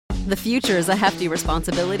The future is a hefty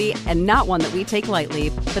responsibility and not one that we take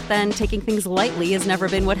lightly, but then taking things lightly has never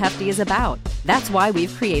been what Hefty is about. That's why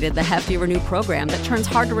we've created the Hefty Renew program that turns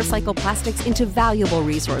hard-to-recycle plastics into valuable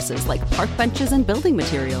resources like park benches and building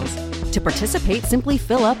materials. To participate, simply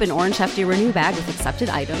fill up an orange Hefty Renew bag with accepted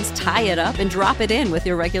items, tie it up, and drop it in with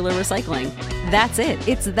your regular recycling. That's it.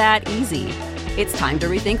 It's that easy. It's time to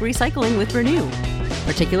rethink recycling with Renew.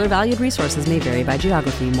 Particular valued resources may vary by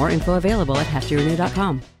geography. More info available at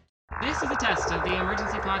heftyrenew.com. This is a test of the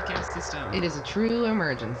emergency podcast system. It is a true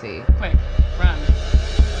emergency. Quick, run.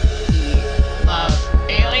 We love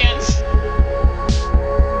aliens.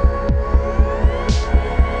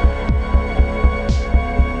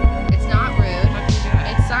 It's not rude.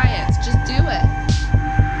 It's science. Just do it.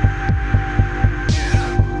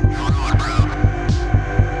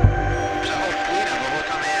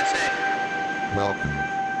 Welcome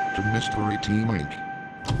to Mystery Team Inc.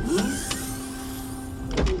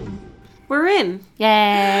 We're in.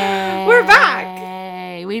 Yay! We're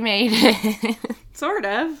back. We made it. Sort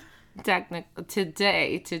of.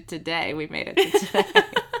 Today, we made it to today.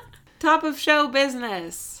 Top of show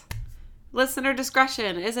business. Listener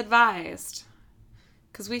discretion is advised.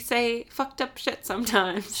 Because we say fucked up shit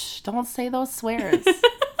sometimes. Shh, don't say those swears.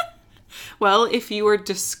 Well, if you were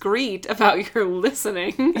discreet about your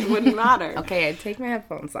listening, it wouldn't matter. Okay, I take my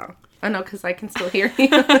headphones off. Oh no, because I can still hear you.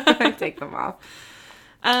 I take them off.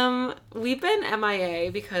 We've been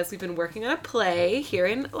MIA because we've been working on a play here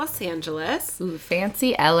in Los Angeles. Ooh,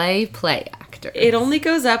 fancy LA play actors. It only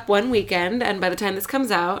goes up one weekend, and by the time this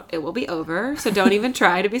comes out, it will be over. So don't even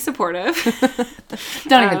try to be supportive.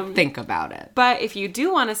 Don't even think about it. But if you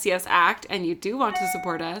do want to see us act and you do want to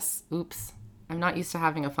support us, Oops. I'm not used to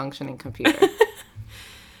having a functioning computer.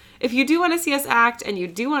 if you do want to see us act and you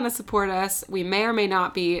do want to support us, we may or may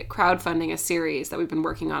not be crowdfunding a series that we've been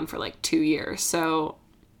working on for like 2 years. So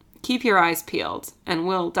keep your eyes peeled, and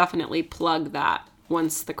we'll definitely plug that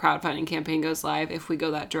once the crowdfunding campaign goes live if we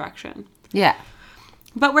go that direction. Yeah.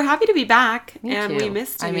 But we're happy to be back, Me and too. we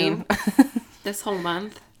missed you I mean, this whole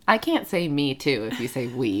month. I can't say me too if you say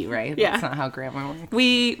we, right? Yeah. That's not how grammar works.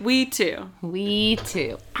 We too. We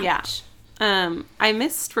too. Yeah. I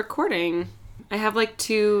missed recording. I have like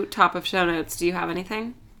 2 top of show notes. Do you have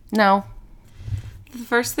anything? No. The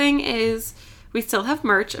first thing is we still have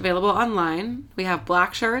merch available online. We have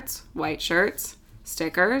black shirts, white shirts,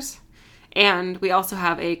 stickers, and we also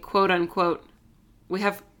have a quote unquote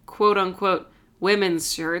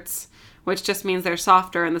women's shirts, which just means they're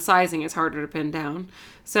softer and the sizing is harder to pin down.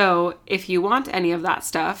 So if you want any of that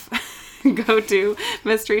stuff, go to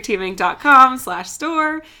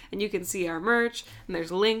mysteryteaming.com/store and you can see our merch, and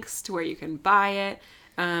there's links to where you can buy it.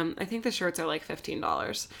 I think the shirts are like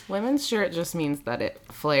 $15. Women's shirt just means that it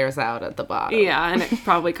flares out at the bottom. Yeah, and it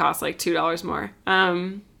probably costs like $2 more.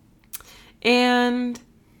 And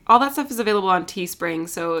all that stuff is available on Teespring,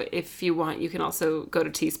 so if you want, you can also go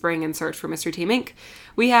to Teespring and search for Mystery Team Inc.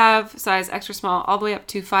 We have size extra small all the way up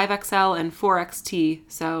to 5XL and 4XT,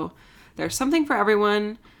 so there's something for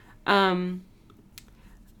everyone. One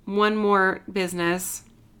more business.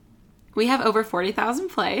 We have over 40,000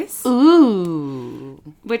 plays. Ooh.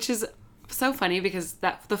 Which is so funny because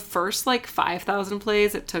the first like 5,000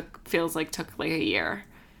 plays took like a year.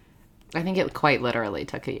 I think it quite literally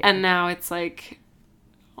took a year. And now it's like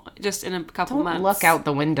just in a couple Don't months. look out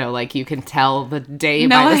the window like you can tell the day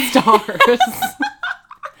by the stars.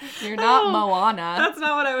 You're not Moana. That's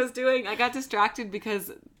not what I was doing. I got distracted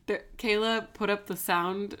because Kayla put up the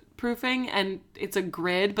soundproofing and it's a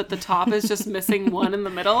grid, but the top is just missing one in the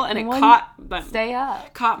middle, and it caught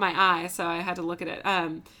my eye, so I had to look at it.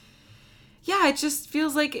 Yeah, it just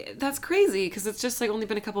feels like that's crazy because it's just like only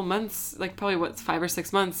been a couple months, like probably 5 or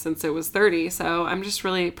 6 months since it was 30. So I'm just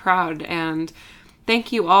really proud, and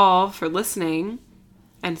thank you all for listening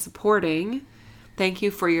and supporting. Thank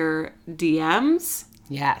you for your DMs.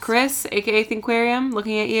 Yes. Chris, aka Thinquarium,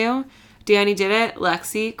 looking at you. Danny did it.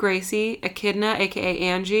 Lexi, Gracie, Echidna, aka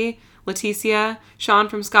Angie, Leticia, Sean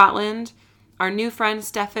from Scotland, our new friend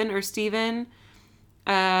Stefan or Steven,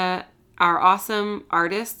 our awesome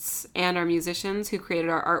artists and our musicians who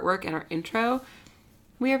created our artwork and our intro.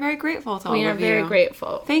 We are very grateful to all of you. We are very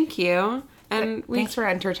grateful. Thank you. And thanks for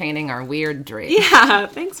entertaining our weird dream. Yeah,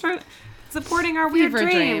 thanks for supporting our weird Fever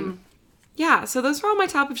dream. dream. Yeah, so those were all my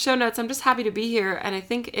top of show notes. I'm just happy to be here, and I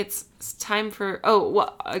think it's time for...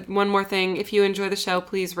 one more thing. If you enjoy the show,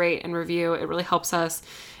 please rate and review. It really helps us.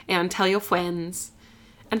 And tell your friends.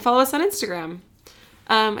 And follow us on Instagram.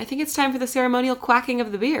 I think it's time for the ceremonial quacking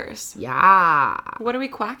of the beers. Yeah. What are we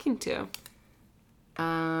quacking to?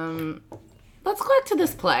 Let's go back to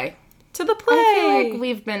this play. To the play! I feel like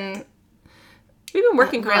we've been We've been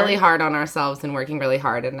working really hard on ourselves and working really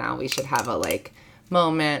hard, and now we should have a, like,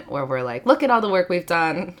 moment where we're like, look at all the work we've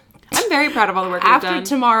done. I'm very proud of all the work we've done. After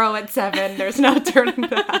tomorrow at 7, there's no turning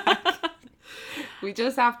back. We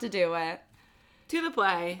just have to do it. To the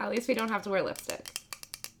play. At least we don't have to wear lipstick.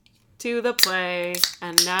 To the play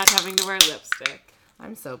and not having to wear lipstick.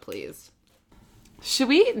 I'm so pleased. Should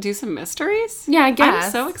we do some mysteries? Yeah, I guess.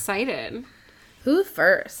 I'm so excited. Who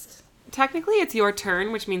first? Technically, it's your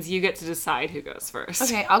turn, which means you get to decide who goes first.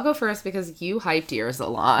 Okay, I'll go first because you hyped yours a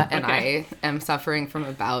lot, and I am suffering from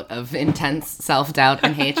a bout of intense self-doubt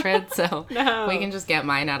and hatred, so we can just get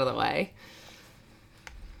mine out of the way.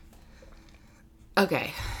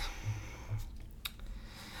 Okay.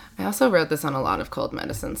 I also wrote this on a lot of cold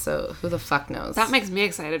medicine, so who the fuck knows? That makes me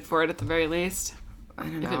excited for it at the very least. I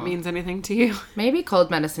don't know. If it means anything to you. Maybe cold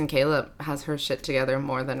medicine Kayla has her shit together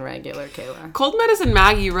more than regular Kayla. Cold medicine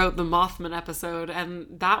Maggie wrote the Mothman episode, and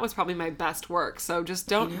that was probably my best work. So just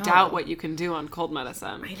don't doubt what you can do on cold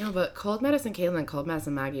medicine. I know, but cold medicine Kayla and cold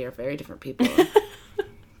medicine Maggie are very different people.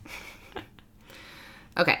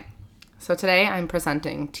 Okay, so today I'm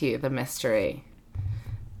presenting to you the mystery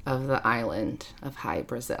of the island of Hy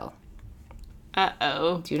Brasil.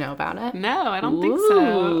 Uh-oh. Do you know about it? No, I don't think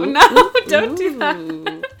so. No, don't do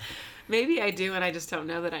that. Maybe I do, and I just don't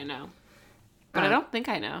know that I know. But I don't think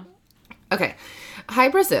I know. Okay. Hy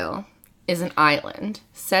Brasil is an island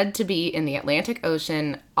said to be in the Atlantic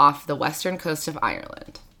Ocean off the western coast of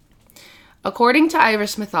Ireland. According to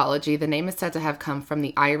Irish mythology, the name is said to have come from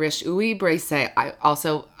the Irish Uí Brasil.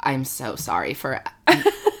 I'm so sorry for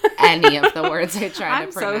any of the words I try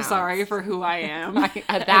to pronounce. I'm so sorry for who I am.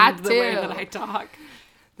 That too. The way that I talk.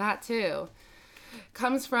 That too.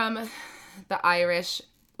 Comes from the Irish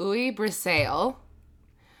Uí Brasil,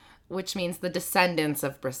 which means the descendants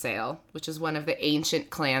of Brasil, which is one of the ancient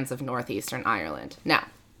clans of northeastern Ireland. Now,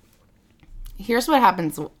 here's what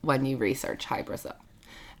happens when you research Hy Brasil.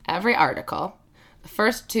 Every article, the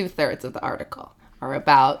first 2/3 of the article, are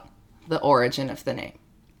about the origin of the name.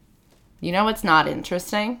 You know what's not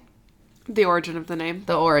interesting? The origin of the name.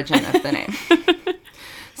 The origin of the name.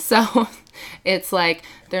 So it's like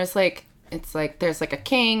there's like a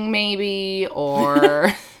king maybe,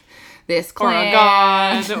 or this clan,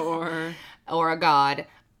 or a god, or a god,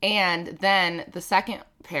 and then the second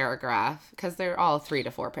paragraph, because they're all 3 to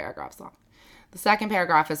 4 paragraphs long. The second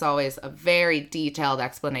paragraph is always a very detailed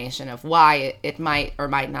explanation of why it might or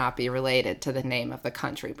might not be related to the name of the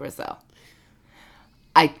country, Brazil.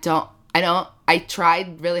 I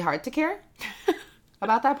tried really hard to care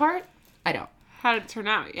about that part. I don't. How did it turn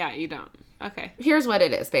out? Yeah, you don't. Okay. Here's what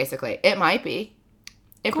it is, basically. It might be.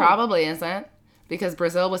 It probably isn't. Because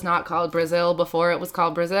Brazil was not called Brazil before it was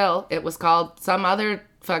called Brazil. It was called some other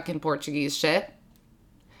fucking Portuguese shit.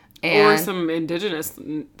 Or some indigenous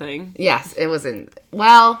thing. Yes, it was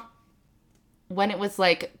when it was,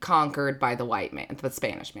 like, conquered by the white man, the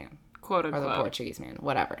Spanish man. Quote, unquote. Or the Portuguese man,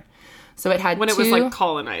 whatever. So it had when it was, like,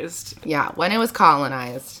 colonized. Yeah, when it was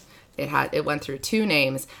colonized, it went through 2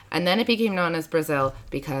 names, and then it became known as Brazil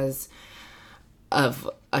because of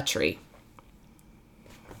a tree.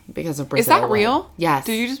 Because of Brazil. Is that real? Yes.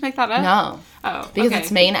 Did you just make that up? No. Oh, because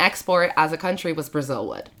its main export as a country was Brazil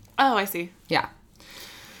wood. Oh, I see. Yeah.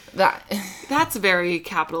 That's a very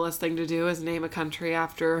capitalist thing to do, is name a country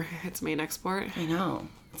after its main export. I know.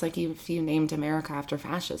 It's like if you named America after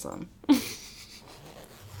fascism.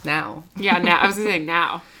 Now. Yeah, now. I was going to say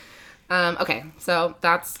now. Okay, so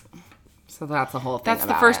that's the whole thing. That's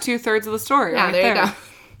the first 2/3 of the story. Yeah, right there you go.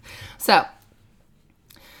 So,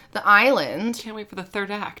 the island. Can't wait for the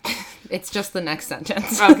third act. It's just the next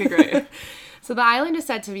sentence. Okay, great. So the island is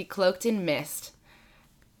said to be cloaked in mist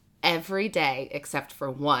every day except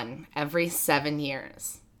for one every 7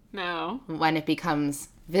 years. No. When it becomes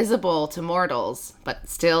visible to mortals, but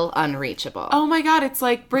still unreachable. Oh my god, it's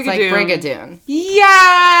like Brigadoon. It's like Brigadoon.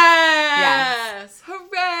 Yes!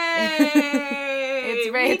 Hooray!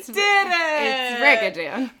 We did it! It's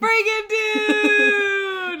Brigadoon.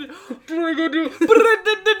 Brigadoon!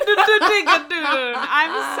 Brigadoon!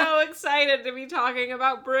 I'm so excited to be talking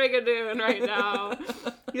about Brigadoon right now.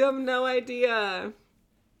 You have no idea.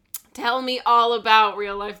 Tell me all about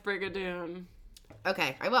real life Brigadoon.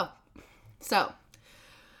 Okay, I will. So,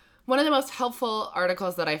 one of the most helpful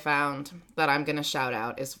articles that I found that I'm going to shout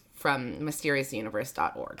out is from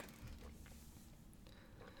mysteriously.universe.org.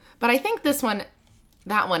 But I think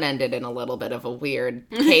that one ended in a little bit of a weird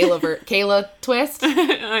Kayla twist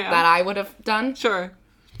that I would have done. Sure.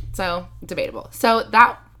 So, debatable. So,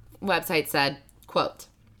 that website said, quote,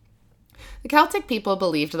 The Celtic people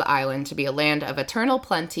believed the island to be a land of eternal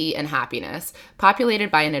plenty and happiness, populated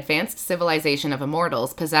by an advanced civilization of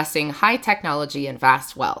immortals possessing high technology and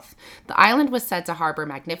vast wealth. The island was said to harbor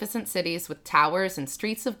magnificent cities with towers and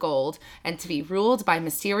streets of gold, and to be ruled by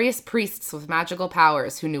mysterious priests with magical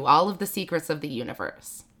powers who knew all of the secrets of the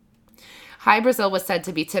universe. High Brazil was said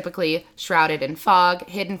to be typically shrouded in fog,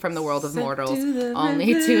 hidden from the world of mortals,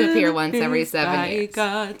 only to appear once every 7 years.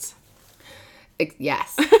 Gods.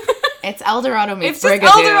 Yes. It's El Dorado meets Brigadoon. It's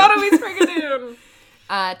just El Dorado meets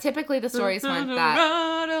Brigadoon. Typically, the stories went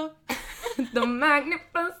that the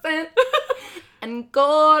magnificent and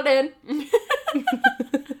golden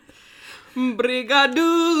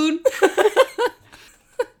Brigadoon.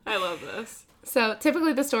 I love this. So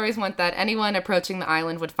typically the stories went that anyone approaching the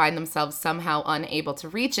island would find themselves somehow unable to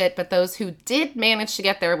reach it, but those who did manage to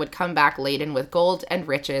get there would come back laden with gold and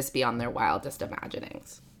riches beyond their wildest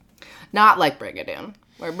imaginings. Not like Brigadoon.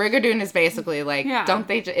 Where Brigadoon is basically like, don't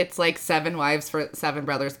they, it's like 7 Wives for 7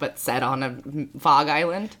 Brothers, but set on a fog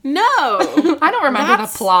island? No! I don't remember the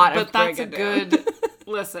plot of Brigadoon. But that's a good,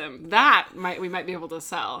 listen, we might be able to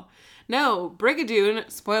sell. No, Brigadoon,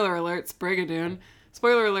 spoiler alerts, Brigadoon,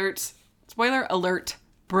 spoiler alert,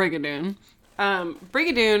 Brigadoon.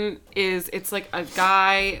 Brigadoon it's like a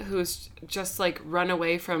guy who's just like run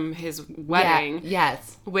away from his wedding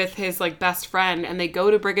with his like best friend, and they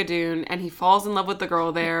go to Brigadoon and he falls in love with the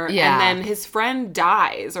girl there, and then his friend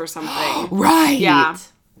dies or something. Right. Yeah.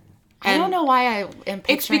 I don't know why I am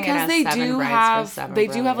picturing it as they Seven do Brides have for Seven they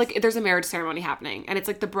Brothers. do have like there's a marriage ceremony happening, and it's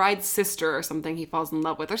like the bride's sister or something he falls in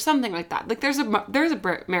love with or something like that. Like there's a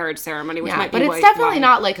marriage ceremony which might be, but it's definitely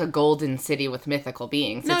not like a golden city with mythical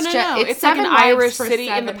beings. No. It's like an Irish for city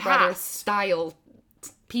in the Brothers past style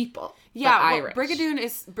people. Yeah, Irish. Brigadoon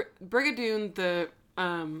is Brigadoon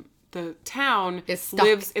the town is stuck.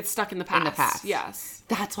 It's stuck in the past. In the past. Yes,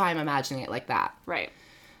 that's why I'm imagining it like that. Right.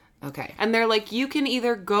 Okay. And they're like, you can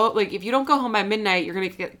either go, like, if you don't go home by midnight, you're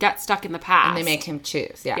going to get stuck in the past. And they make him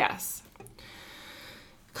choose, yeah. Yes.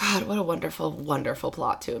 God, what a wonderful, wonderful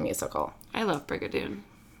plot to a musical. I love Brigadoon.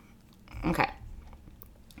 Okay.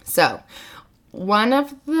 So, one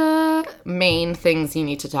of the main things you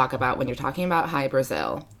need to talk about when you're talking about High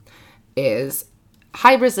Brazil is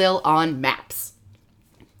High Brazil on maps.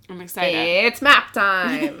 I'm excited. It's map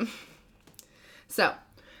time. So,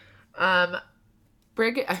 not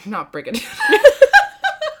Brigadoon.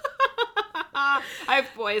 I've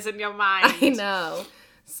poisoned your mind. I know.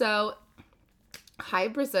 So, High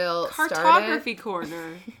Brazil Cartography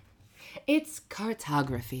Corner. It's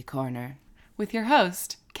Cartography Corner. With your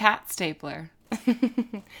host, Kat Stapler.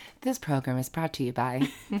 This program is brought to you by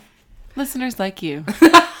listeners like you.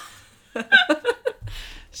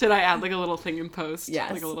 Should I add like a little thing in post?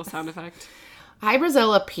 Yes. Like a little sound effect? High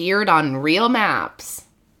Brazil appeared on real maps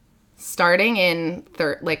starting in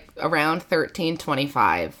around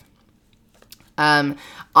 1325.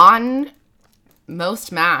 On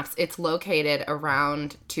most maps, it's located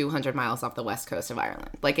around 200 miles off the west coast of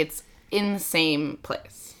Ireland. Like, it's in the same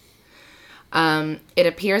place. It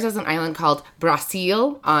appears as an island called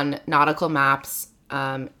Brasil on nautical maps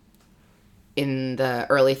in the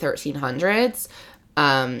early 1300s.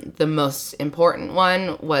 The most important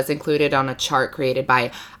one was included on a chart created by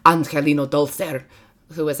Angelino Dolcer,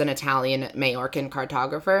 who was an Italian Majorcan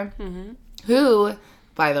cartographer, who,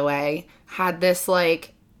 by the way, had this,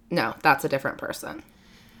 no, that's a different person.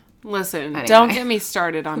 Listen, Don't get me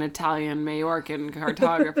started on Italian Majorcan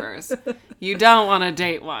cartographers. You don't want to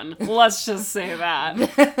date one. Let's just say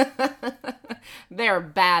that. They're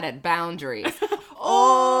bad at boundaries.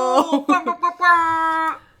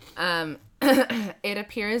 It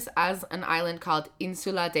appears as an island called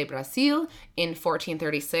Insula de Brasil in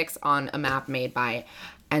 1436 on a map made by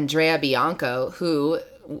Andrea Bianco, who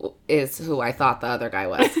is who I thought the other guy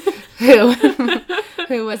was,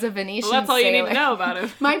 who was a Venetian Well, that's all sailor. you need to know about him.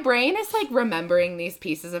 My brain is remembering these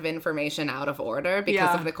pieces of information out of order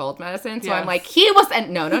because of the cold medicine. So I'm like, he was,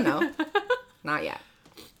 and no, not yet.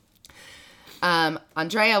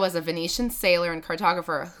 Andrea was a Venetian sailor and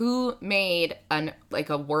cartographer who made a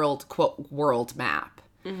world, quote, world map.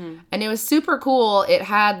 Mm-hmm. And it was super cool. It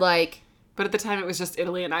had But at the time it was just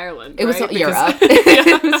Italy and Ireland, It right? was Europe.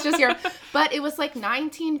 It was just Europe. But it was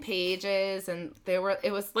 19 pages and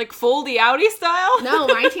it was like foldy outy style? No,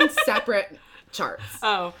 19 separate charts.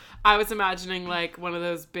 Oh, I was imagining one of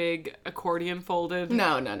those big accordion folded.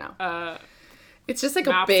 No. It's just a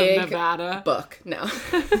big of Nevada book. No.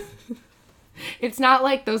 It's not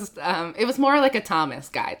like those, it was more like a Thomas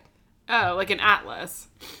guide. Oh, like an atlas.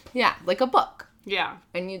 Yeah, like a book. Yeah.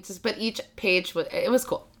 And but each page it was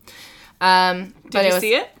cool. Did you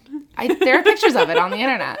see it? There are pictures of it on the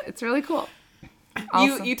internet. It's really cool.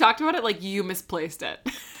 Also, you talked about it like you misplaced it.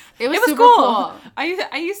 It was super cool.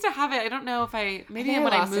 I used to have it. I don't know if maybe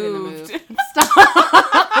when I moved. Stop.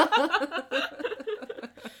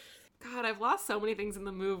 God, I've lost so many things in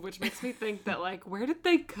the move, which makes me think that, like, where did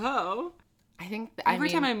they go? I think every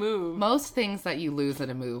time I move, most things that you lose in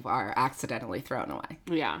a move are accidentally thrown away.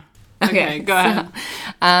 Yeah. Okay, go ahead.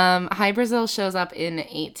 Hy Brasil shows up in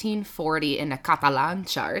 1840 in a Catalan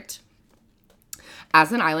chart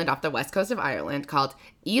as an island off the west coast of Ireland called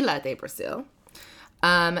Ilha de Brasil.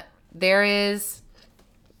 There is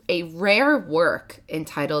a rare work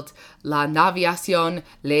entitled La Navigación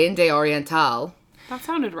Linde Oriental. That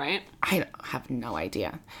sounded right. I have no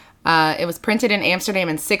idea. It was printed in Amsterdam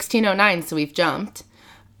in 1609, so we've jumped.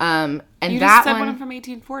 And you that just said one from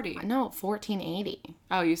 1840. No, 1480.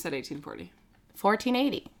 Oh, you said 1840.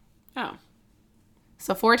 1480. Oh.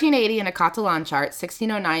 So 1480 in a Catalan chart,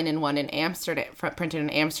 1609 in one in Amsterdam, printed in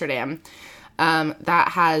Amsterdam. That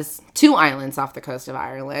has 2 islands off the coast of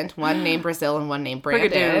Ireland. One named Brazil and one named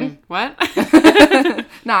Brandon. What?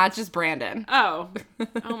 Nah, it's just Brandon. Oh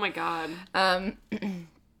my God.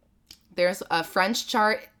 There's a French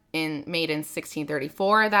chart made in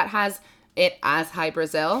 1634 that has it as Hy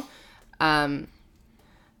Brasil. And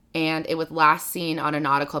it was last seen on a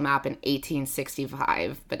nautical map in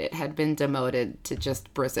 1865, but it had been demoted to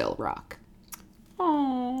just Brazil Rock.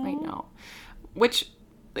 Oh, I know. Which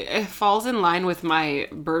it falls in line with my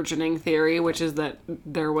burgeoning theory, which is that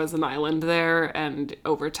there was an island there, and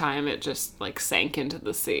over time it just, like, sank into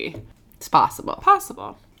the sea. It's possible.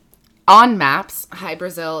 Possible. On maps, Hy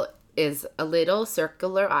Brasil is a little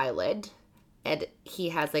circular island, and he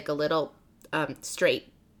has, like, a little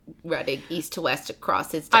straight running east to west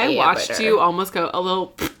across his diameter. I watched you almost go a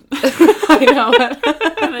little... I know.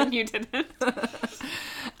 And then you didn't. It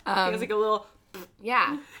was like a little...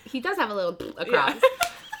 Yeah, he does have a little across.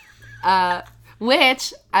 Yeah.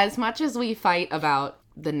 Which, as much as we fight about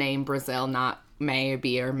the name Brazil not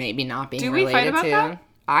maybe or maybe not being related to... Do we fight about that?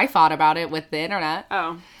 I fought about it with the internet.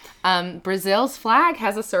 Oh. Brazil's flag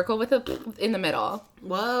has a circle with a in the middle.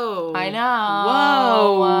 Whoa. I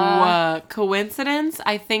know. Whoa. Coincidence?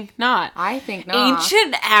 I think not. I think not.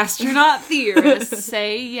 Ancient astronaut theorists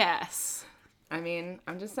say yes. I mean,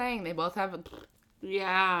 I'm just saying, they both have a...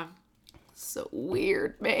 Yeah. So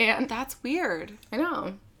weird, man. That's weird. I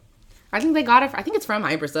know. I think they got it. I think it's from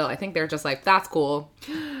Hy Brasil. I think they're just like, that's cool.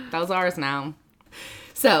 That was ours now.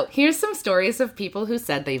 So here's some stories of people who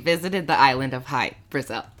said they visited the island of Hy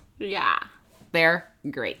Brasil. Yeah. They're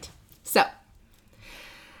great. So,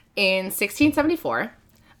 in 1674,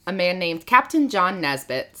 a man named Captain John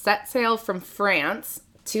Nesbitt set sail from France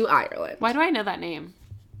to Ireland. Why do I know that name?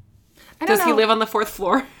 Does he live on the 4th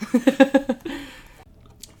floor?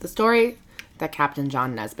 The story that Captain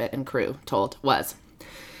John Nesbitt and crew told was,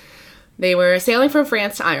 they were sailing from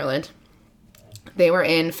France to Ireland. They were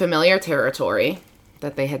in familiar territory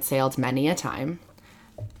that they had sailed many a time.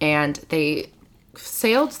 And they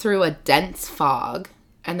sailed through a dense fog.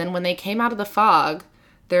 And then when they came out of the fog,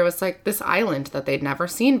 there was like this island that they'd never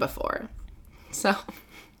seen before. So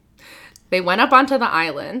they went up onto the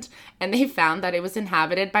island and they found that it was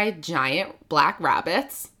inhabited by giant black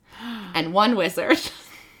rabbits and one wizard.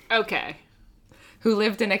 Okay. Who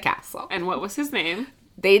lived in a castle. And what was his name?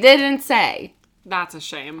 They didn't say. That's a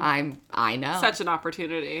shame. I know. Such an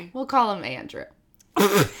opportunity. We'll call him Andrew.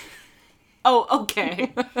 Oh,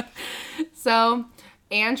 okay. So,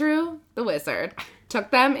 Andrew, the wizard,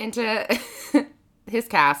 took them into his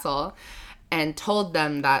castle and told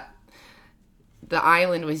them that the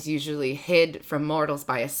island was usually hid from mortals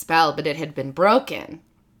by a spell, but it had been broken.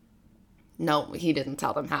 No, he didn't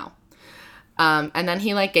tell them how. And then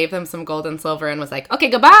he, like, gave them some gold and silver and was like, okay,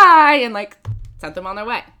 goodbye, and, like, sent them on their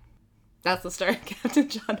way. That's the story of Captain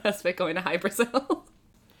John Nesbitt going to Hy Brasil.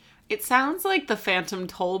 It sounds like the Phantom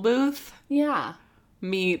Toll Booth. Yeah.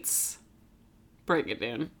 Meets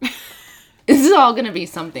Brigadoon. This is all going to be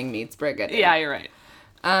something meets Brigadoon. Yeah, you're right.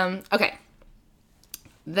 Okay.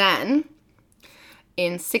 Then,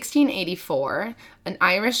 in 1684, an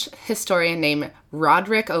Irish historian named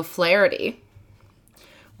Roderick O'Flaherty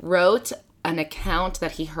wrote an account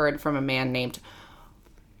that he heard from a man named...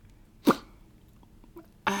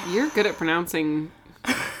 You're good at pronouncing...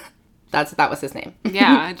 That was his name.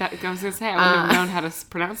 Yeah, I was going to say, I wouldn't have known how to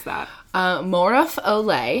pronounce that. Moruf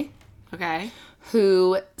Olay. Okay.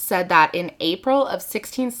 Who said that in April of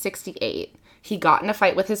 1668, he got in a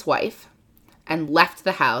fight with his wife and left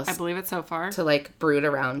the house. I believe it so far. To, like, brood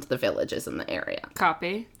around the villages in the area.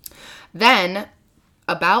 Copy. Then,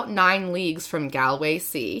 about 9 leagues from Galway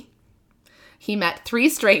Sea, he met 3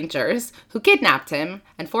 strangers who kidnapped him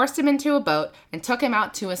and forced him into a boat and took him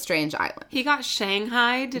out to a strange island. He got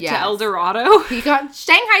shanghaied to El Dorado? He got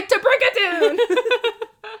shanghaied to Brigadoon!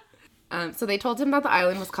 So they told him that the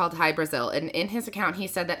island was called Hy Brasil, and in his account he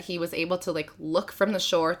said that he was able to like look from the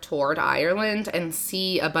shore toward Ireland and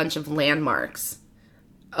see a bunch of landmarks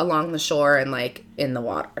along the shore and like in the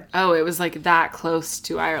water. Oh, it was like that close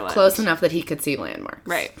to Ireland. Close enough that he could see landmarks.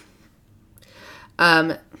 Right.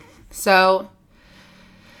 So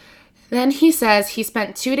then he says he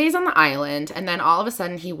spent 2 days on the island, and then all of a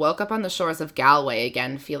sudden he woke up on the shores of Galway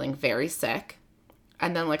again feeling very sick.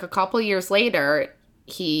 And then like a couple years later,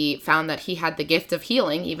 he found that he had the gift of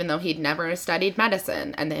healing, even though he'd never studied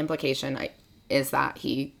medicine. And the implication is that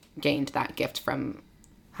he gained that gift from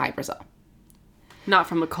Hy Brasil. Not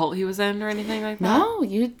from the cult he was in or anything like that? No,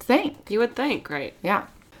 you'd think. You would think, right? Yeah.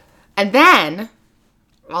 And then,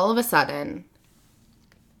 all of a sudden,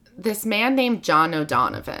 this man named John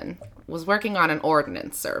O'Donovan was working on an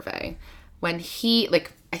ordnance survey when he,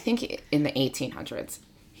 like, I think in the 1800s,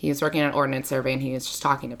 he was working on an ordnance survey and he was just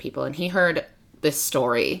talking to people, and he heard this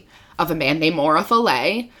story of a man named Maura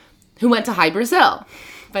Follet who went to Hy Brasil.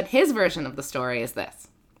 But his version of the story is this.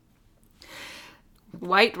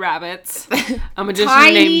 White rabbits. A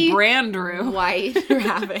magician named Brandrew. White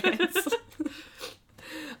rabbits.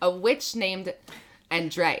 A witch named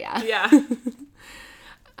Andrea. Yeah.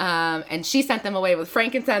 And she sent them away with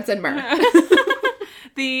frankincense and myrrh.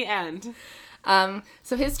 The end.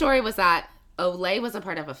 So his story was that Olay was a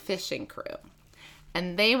part of a fishing crew.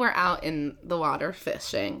 And they were out in the water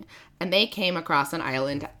fishing. And they came across an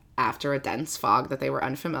island after a dense fog that they were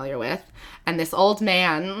unfamiliar with. And this old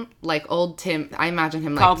man, like old Tim, I imagine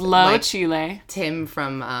him called like Chile. Tim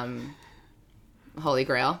from Holy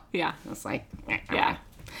Grail. Yeah. It's like, yeah.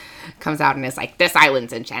 Comes out and is like, this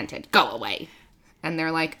island's enchanted. Go away. And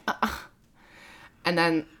they're like, And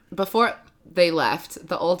then before they left,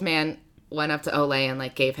 the old man went up to Olay and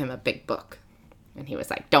like gave him a big book. And he was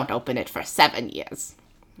like, don't open it for 7 years.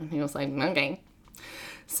 And he was like, okay.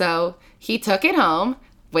 So he took it home,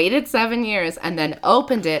 waited 7 years, and then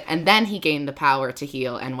opened it. And then he gained the power to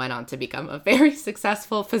heal and went on to become a very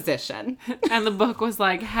successful physician. And the book was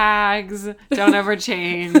like, hags, don't ever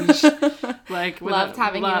change. Like, loved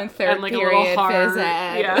having you in third and, like, period phys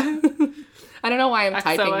ed. Yeah. I don't know why I'm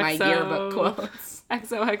typing my yearbook quotes.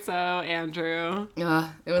 XOXO, Andrew.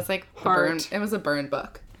 It was like it was a burn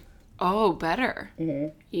book. Oh, better. Mm-hmm.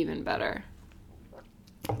 Even better.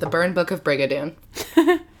 The Burn Book of Brigadoon.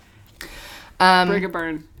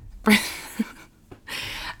 Brigaburn.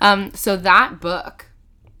 So that book,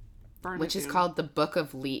 Burn which is called the Book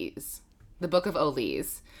of Lees, the Book of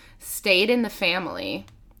O'Lees, stayed in the family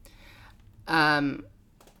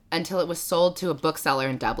until it was sold to a bookseller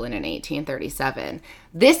in Dublin in 1837.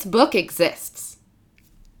 This book exists.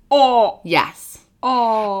 Oh. Yes.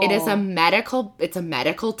 Oh. It's a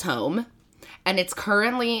medical tome, and it's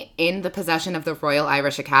currently in the possession of the Royal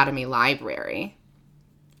Irish Academy Library.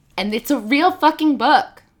 And it's a real fucking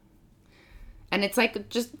book. And it's like,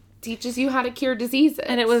 just teaches you how to cure diseases.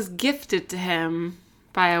 And it was gifted to him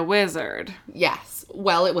by a wizard. Yes.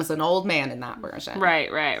 Well, it was an old man in that version.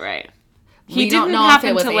 Right. We don't know if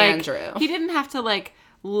it was Andrew. He didn't have to, like,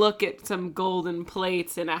 look at some golden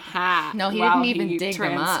plates in a hat. No, he didn't even dig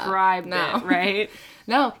them up. Transcribed it, right?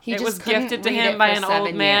 No, it just was gifted to him by an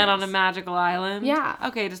old man on a magical island. Yeah.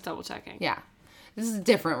 Okay, just double checking. Yeah, this is a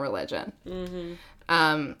different religion.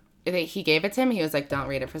 Mm-hmm. He gave it to him. He was like, "Don't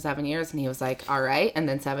read it for 7 years," and he was like, "All right." And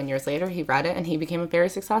then 7 years later, he read it, and he became a very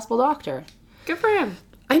successful doctor. Good for him.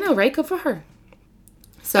 I know, right? Good for her.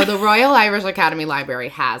 So the Royal Irish Academy Library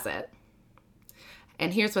has it.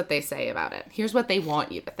 And here's what they say about it. Here's what they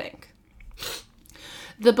want you to think.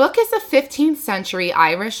 The book is a 15th century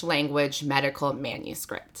Irish language medical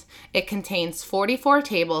manuscript. It contains 44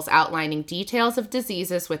 tables outlining details of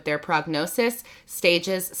diseases with their prognosis,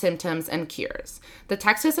 stages, symptoms, and cures. The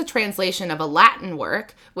text is a translation of a Latin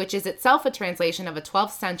work, which is itself a translation of a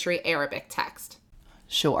 12th century Arabic text.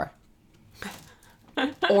 Sure.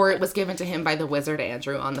 Or it was given to him by the wizard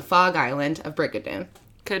Andrew on the Fog Island of Brigadoon.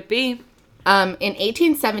 Could be. In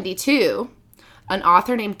 1872, an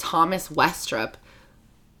author named Thomas Westrop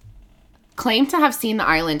claimed to have seen the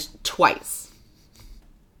island twice.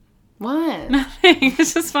 What? Nothing.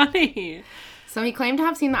 It's just funny. So he claimed to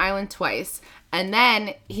have seen the island twice. And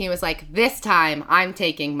then he was like, this time I'm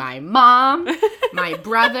taking my mom, my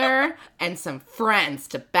brother, and some friends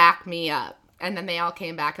to back me up. And then they all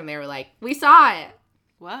came back and they were like, we saw it.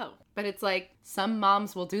 Whoa. But it's like, some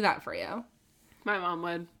moms will do that for you. My mom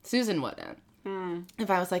would. Susan wouldn't. If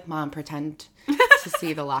I was like, Mom, pretend to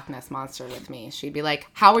see the Loch Ness Monster with me, she'd be like,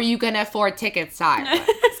 how are you going to afford tickets to Ireland,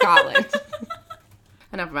 Scotland?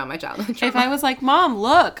 Enough about my childhood trauma. If I was like, Mom,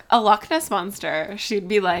 look, a Loch Ness Monster, she'd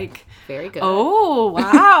be like, very good. Oh,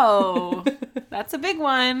 wow. That's a big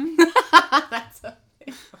one. That's a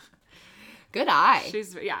big one. Good eye.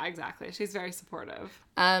 Yeah, exactly. She's very supportive.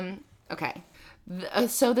 Okay.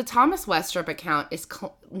 So the Thomas Westrop account is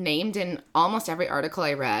named in almost every article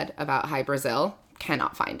I read about Hy Brasil.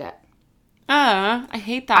 Cannot find it. I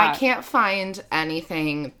hate that. I can't find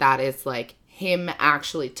anything that is like him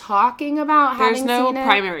actually talking about having seen it. There's no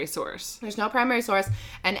primary source. There's no primary source.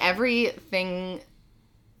 And every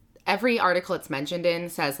article it's mentioned in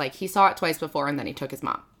says like he saw it twice before and then he took his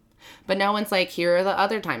mom. But no one's like, here are the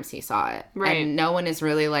other times he saw it. Right. And no one is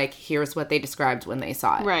really like, here's what they described when they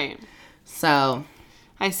saw it. Right. So.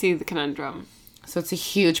 I see the conundrum. So it's a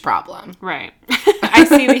huge problem. Right. I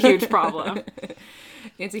see the huge problem.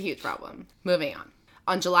 It's a huge problem. Moving on.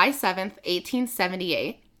 On July 7th,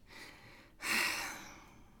 1878.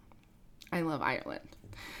 I love Ireland.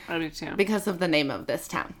 I do too. Because of the name of this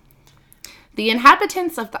town. The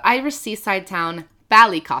inhabitants of the Irish seaside town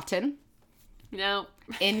Ballycotton. No.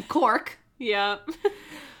 In Cork. Yep.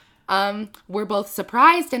 Were both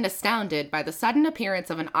surprised and astounded by the sudden appearance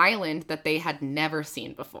of an island that they had never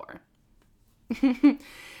seen before.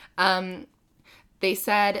 They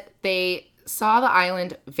said they saw the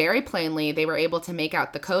island very plainly. They were able to make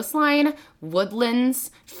out the coastline,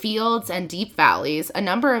 woodlands, fields, and deep valleys. A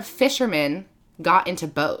number of fishermen got into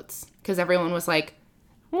boats because everyone was like,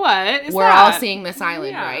 what is we're that? all seeing this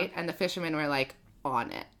island, right? And the fishermen were like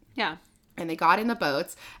on it. Yeah. And they got in the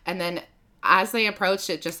boats, and then as they approached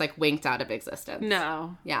it, just like winked out of existence.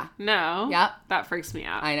 No. Yeah. No. Yep. That freaks me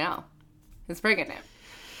out. I know. It's friggin' it.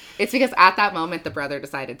 It's because at that moment, the brother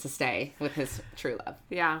decided to stay with his true love.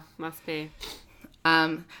 Yeah, must be.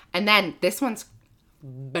 And then this one's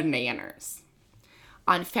bananas.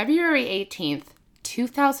 On February 18th,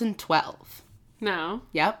 2012. No.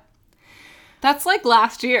 Yep. That's like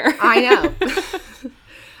last year. I know.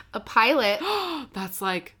 A pilot. That's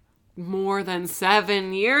like more than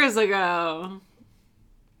 7 years ago.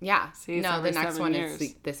 Yeah. See, no, the next one years.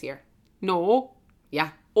 is this year. No.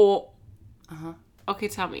 Yeah. Oh. Uh-huh. Okay,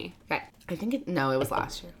 tell me. Okay. I think it was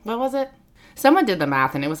last year. What was it? Someone did the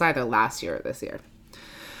math and it was either last year or this year.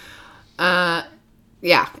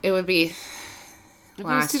 Yeah, it would be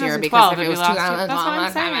last year because if it was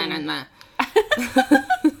 2012.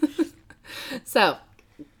 So,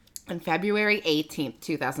 on February 18th,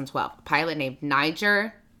 2012, a pilot named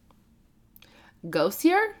Niger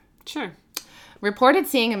Gossier Sure. reported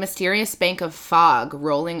seeing a mysterious bank of fog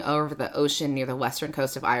rolling over the ocean near the western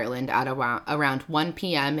coast of Ireland at around 1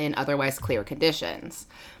 p.m. in otherwise clear conditions.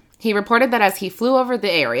 He reported that as he flew over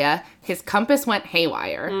the area, his compass went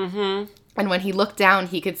haywire. Mm-hmm. And when he looked down,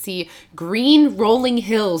 he could see green rolling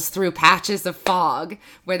hills through patches of fog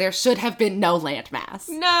where there should have been no landmass.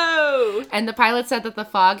 No! And the pilot said that the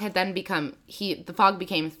fog had then became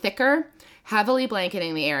thicker, heavily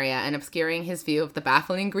blanketing the area and obscuring his view of the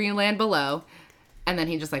baffling green land below. And then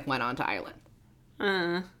he just like went on to Ireland.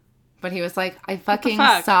 But he was like, I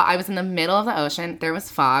was in the middle of the ocean, there was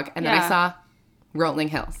fog, and then I saw rolling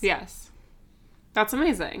hills. Yes. That's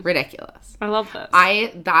amazing. Ridiculous. I love this.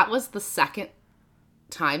 That was the second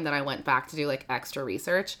time that I went back to do like extra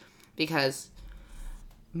research because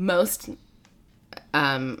most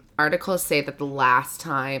articles say that the last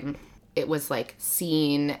time it was like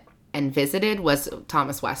seen and visited was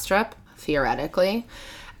Thomas Westrop, theoretically.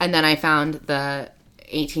 And then I found the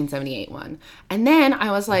 1878 one. And then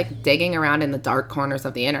I was like digging around in the dark corners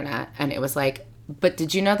of the internet and it was like, but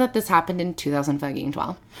did you know that this happened in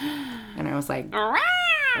 2012? And I was like,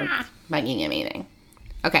 bugging a meeting.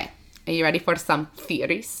 Okay, are you ready for some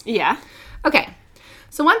theories? Yeah. Okay,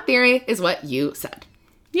 so one theory is what you said.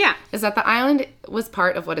 Yeah. Is that the island was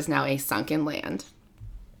part of what is now a sunken land.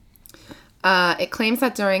 It claims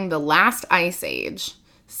that during the last ice age,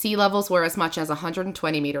 sea levels were as much as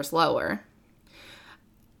 120 meters lower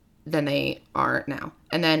than they are now.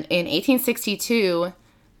 And then in 1862,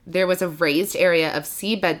 there was a raised area of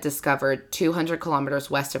seabed discovered 200 kilometers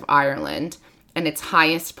west of Ireland, and its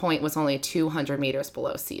highest point was only 200 meters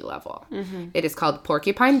below sea level. Mm-hmm. It is called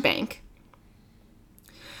Porcupine Bank.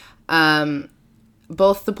 Both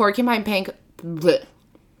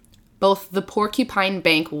the Porcupine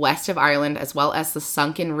Bank west of Ireland as well as the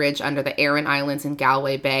sunken ridge under the Aran Islands in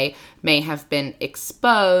Galway Bay may have been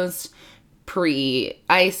exposed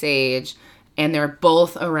pre-Ice Age, and they're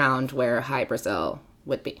both around where Hy Brasil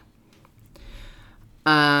would be.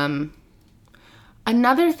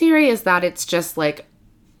 Another theory is that it's just like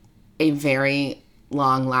a very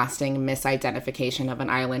long-lasting misidentification of an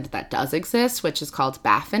island that does exist, which is called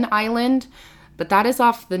Baffin Island. But that is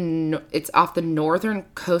off the northern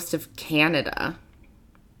coast of Canada.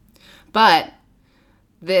 But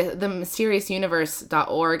the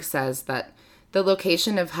mysteriousuniverse.org says that the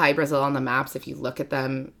location of Hy-Brasil on the maps, if you look at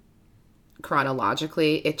them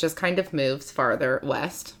chronologically, it just kind of moves farther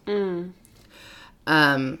west.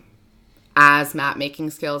 As map making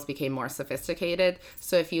skills became more sophisticated.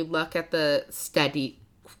 So if you look at the steady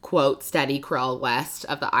crawl west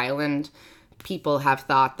of the island, people have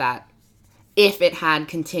thought that if it had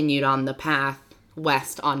continued on the path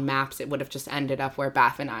west on maps, it would have just ended up where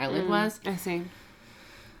Baffin Island was. I see.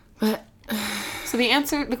 But so the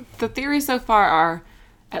answer, the theories so far are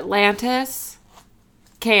Atlantis,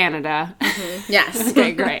 Canada. Mm-hmm. Yes.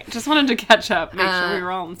 Okay, great. Just wanted to catch up, make sure we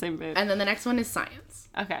were all on the same page. And then the next one is science.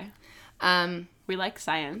 Okay. We like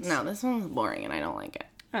science. No, this one's boring and I don't like it.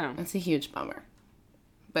 Oh. It's a huge bummer.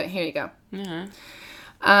 But here you go. Yeah.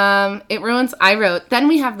 It ruins... I wrote, then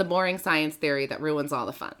we have the boring science theory that ruins all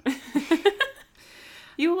the fun.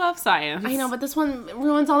 You love science. I know, but this one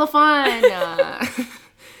ruins all the fun.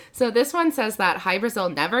 So this one says that Hy-Brasil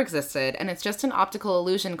never existed, and it's just an optical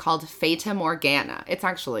illusion called Fata Morgana. It's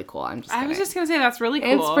actually cool. I was just going to say, that's really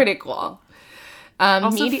cool. It's pretty cool.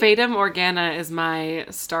 Also, Fata Morgana is my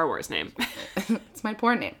Star Wars name. It's my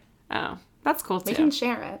porn name. Oh, that's cool, too. We can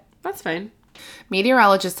share it. That's fine.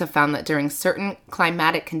 Meteorologists have found that during certain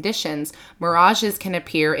climatic conditions, mirages can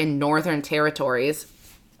appear in northern territories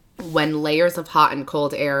when layers of hot and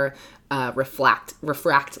cold air refract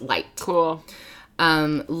light. Cool.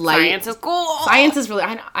 Science is cool. Science is really...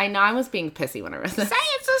 I know I was being pissy when I read this.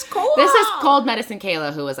 Science is cool. This is Cold Medicine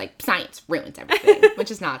Kayla, who was like, science ruins everything,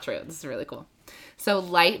 which is not true. This is really cool. So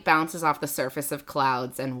light bounces off the surface of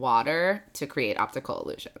clouds and water to create optical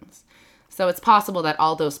illusions. So it's possible that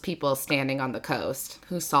all those people standing on the coast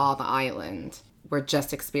who saw the island were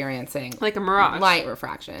just experiencing... like a mirage. Light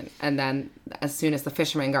refraction. And then as soon as the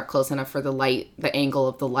fishermen got close enough for the angle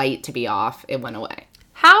of the light to be off, it went away.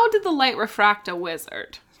 How did the light refract a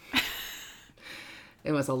wizard?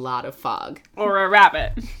 It was a lot of fog. Or a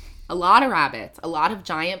rabbit. A lot of rabbits. A lot of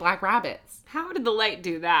giant black rabbits. How did the light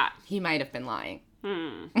do that? He might have been lying.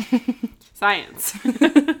 Science.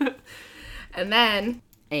 And then,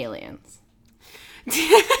 aliens.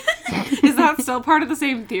 Is that still part of the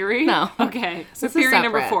same theory? No. Okay. So theory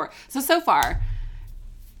number 4. So far,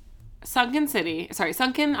 Sunken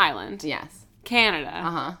Island. Yes. Canada.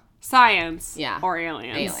 Uh-huh. Science. Yeah. Or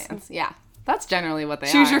aliens. Aliens. Yeah. That's generally what they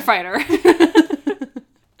are. Choose your fighter.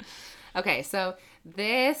 Okay, so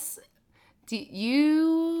this...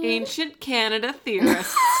 Ancient Canada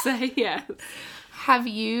theorists say yes. Have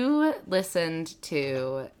you listened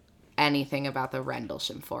to anything about the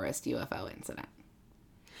Rendlesham Forest UFO incident?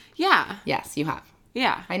 Yeah. Yes, you have.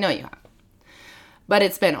 Yeah. I know you have. But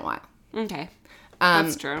it's been a while. Okay.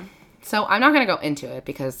 That's true. So I'm not going to go into it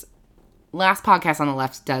because Last Podcast on the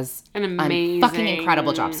Left does an amazing, fucking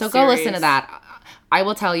incredible job. So go listen to that. I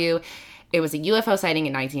will tell you, it was a UFO sighting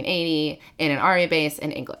in 1980 in an army base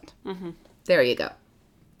in England. Mm-hmm. There you go.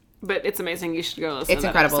 But it's amazing. You should go listen to that. It's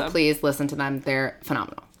incredible. Episode. Please listen to them. They're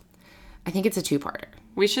phenomenal. I think it's a 2-parter.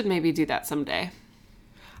 We should maybe do that someday.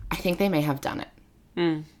 I think they may have done it.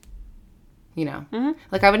 You know? Mm-hmm.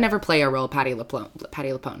 Like, I would never play a role Patti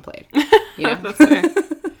LuPone played. You know? That's fair.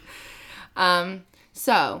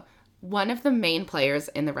 So, one of the main players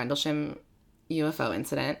in the Rendlesham UFO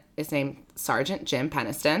incident is named Sergeant Jim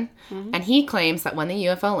Peniston. Mm-hmm. And he claims that when the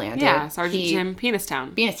UFO landed... Yeah, Sergeant Jim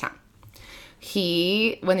Peanistown.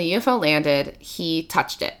 When the UFO landed, he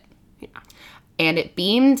touched it. Yeah. And it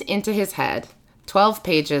beamed into his head 12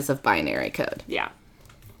 pages of binary code. Yeah.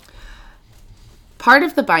 Part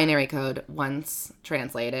of the binary code, once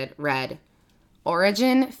translated, read,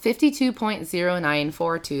 origin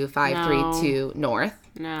 52.0942532 north.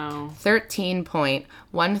 No.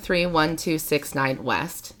 13.131269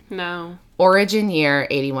 west. No. Origin year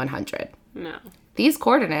 8100. No. These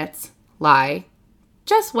coordinates lie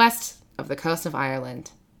just west of the coast of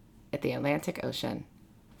Ireland at the Atlantic Ocean,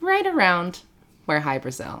 right around where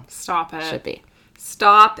Hy-Brasil should be.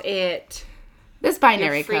 Stop it. This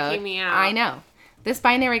binary code... You're freaking me out. I know. This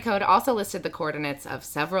binary code also listed the coordinates of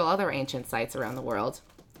several other ancient sites around the world,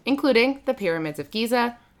 including the pyramids of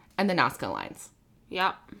Giza and the Nazca Lines.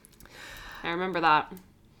 Yep. I remember that.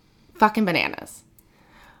 Fucking bananas.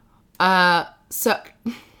 So,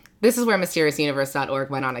 this is where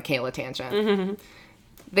MysteriousUniverse.org went on a Kayla tangent. Mm-hmm.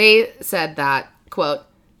 They said that, quote,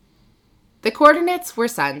 the coordinates were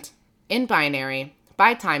sent in binary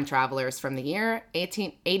by time travelers from the year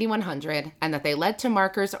 8100, and that they led to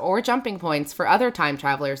markers or jumping points for other time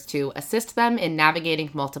travelers to assist them in navigating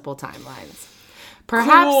multiple timelines.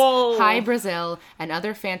 Perhaps Hy Brasil and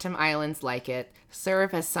other phantom islands like it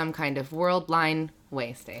serve as some kind of world line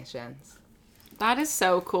way stations. That is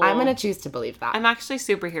so cool. I'm going to choose to believe that. I'm actually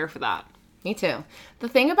super here for that. Me too. The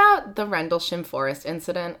thing about the Rendlesham Forest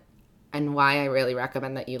incident, and why I really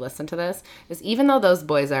recommend that you listen to this, is even though those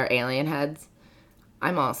boys are alien heads,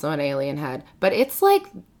 I'm also an alien head, but it's like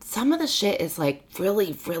some of the shit is like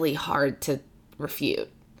really, really hard to refute.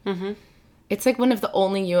 Mm-hmm. It's like one of the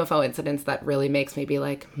only UFO incidents that really makes me be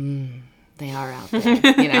like, they are out there,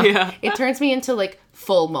 you know? Yeah. It turns me into like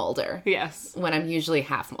full Mulder. Yes. When I'm usually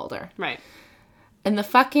half Mulder. Right. And the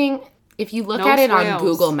fucking, if you look at it on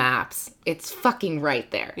Google Maps, it's fucking right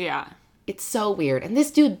there. Yeah. It's so weird. And this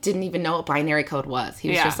dude didn't even know what binary code was. He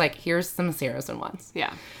was just like, here's some zeros and ones.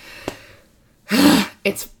 Yeah.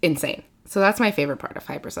 It's insane. So that's my favorite part of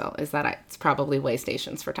Hy Brasil, is that it's probably way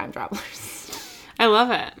stations for time travelers. I love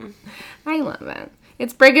it. I love it.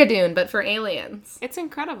 It's Brigadoon, but for aliens. It's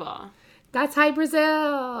incredible. That's Hy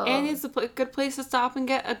Brasil. And it's a good place to stop and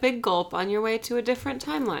get a big gulp on your way to a different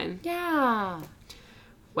timeline. Yeah.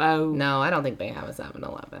 Wow. No, I don't think they have a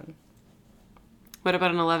 7-Eleven. What about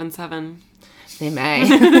an 11-7? They may.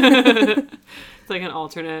 It's like an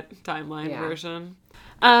alternate timeline version.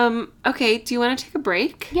 Okay, do you want to take a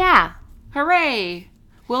break? Yeah. Hooray!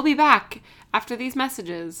 We'll be back after these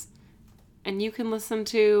messages. And you can listen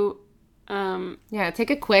to...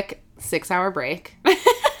 take a quick 6-hour break.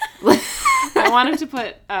 I wanted to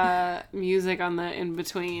put music on the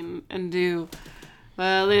in-between and do...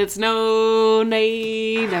 Well, it's no,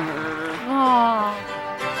 nay, never. Aww.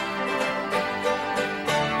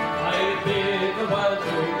 I did the wild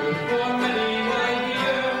road for many a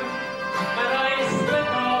year, and I spent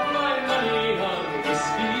all my money on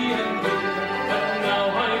whiskey and beer. But now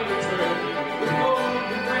I'm returning with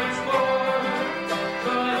golden grace for,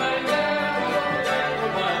 but I never did the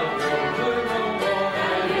wild road no more.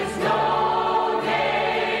 And it's no,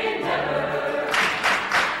 nay, never,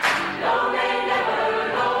 no, nay,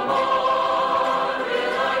 never, no more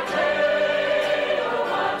will I take the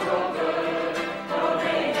wild road. No,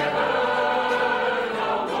 nay, never, no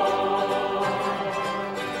more.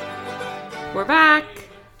 We're back.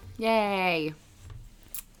 Yay.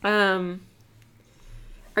 Are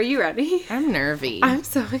you ready? I'm nervy. I'm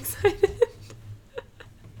so excited.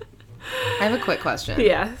 I have a quick question.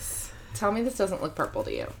 Yes. Tell me this doesn't look purple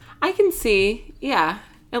to you. I can see. Yeah.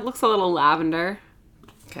 It looks a little lavender.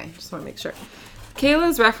 Okay, just want to make sure.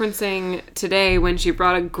 Kayla's referencing today when she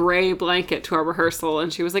brought a gray blanket to our rehearsal,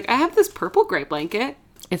 and she was like, I have this purple gray blanket.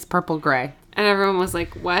 It's purple gray. And everyone was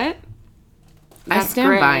like, what? I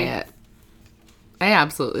stand by it. I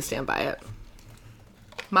absolutely stand by it.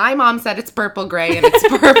 My mom said it's purple gray, and it's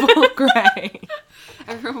purple gray.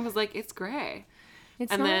 Everyone was like, it's gray.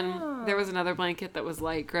 Then there was another blanket that was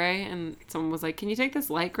light gray, and someone was like, can you take this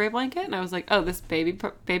light gray blanket? And I was like, oh, this baby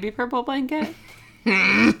purple blanket?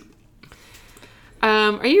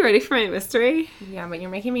 Are you ready for my mystery? Yeah, but you're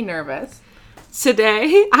making me nervous.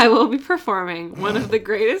 Today, I will be performing one of the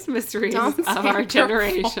greatest mysteries of our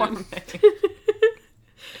generation.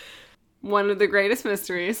 One of the greatest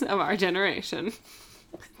mysteries of our generation.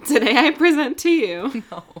 Today, I present to you...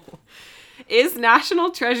 No. Is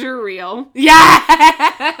National Treasure real? Yeah!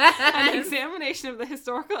 An examination of the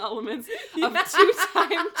historical elements of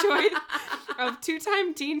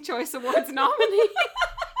two-time Teen Choice Awards nominee.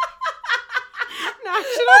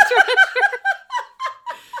 National Treasure.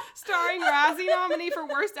 Starring Razzie nominee for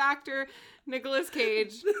Worst Actor, Nicolas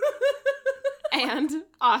Cage. And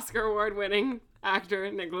Oscar Award-winning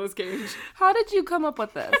actor, Nicolas Cage. How did you come up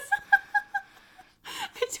with this?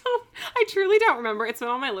 I truly don't remember. It's been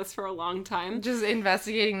on my list for a long time. Just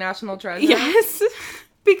investigating National Treasure? Yes.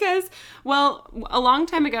 Because, well, a long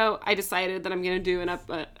time ago, I decided that I'm going to do I'm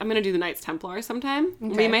going to do the Knights Templar sometime.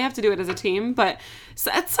 Okay. We may have to do it as a team, but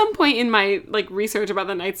at some point in my research about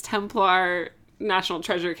the Knights Templar, National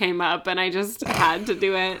Treasure came up, and I just had to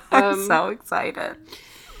do it. I'm so excited.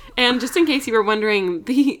 And just in case you were wondering,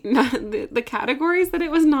 the categories that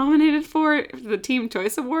it was nominated for the Teen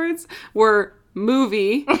Choice Awards were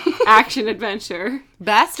movie, action, adventure.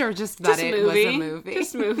 Best or just that it movie, was a movie?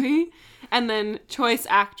 Just movie. And then choice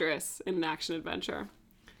actress in an action adventure.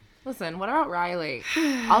 Listen, what about Riley?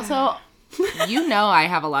 Also, you know I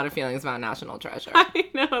have a lot of feelings about National Treasure. I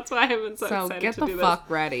know, that's why I've been so excited to do this. So get the fuck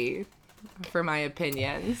ready for my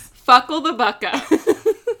opinions. Fuckle the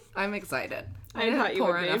bucka. I'm excited. I thought you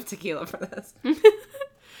would pour enough tequila for this.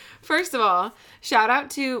 First of all, shout out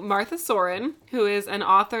to Martha Soren, who is an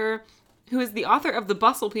author who is the author of the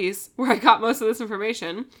Bustle piece, where I got most of this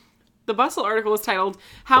information. The Bustle article is titled,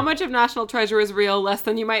 How Much of National Treasure is Real? Less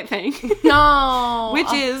Than You Might Think. No!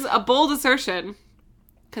 Which is a bold assertion,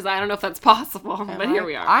 because I don't know if that's possible, but here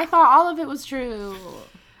we are. I thought all of it was true.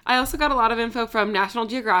 I also got a lot of info from National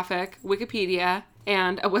Geographic, Wikipedia,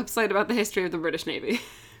 and a website about the history of the British Navy.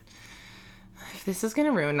 If this is going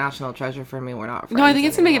to ruin National Treasure for me, we're not friends No, I think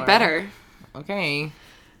it's going to make anymore. it better. Okay.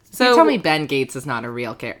 So you tell me Ben Gates is not a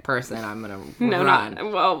real person, I'm going to run. No,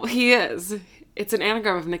 well, he is. It's an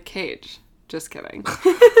anagram of Nick Cage. Just kidding.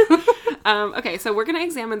 Okay, so we're going to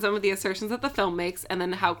examine some of the assertions that the film makes and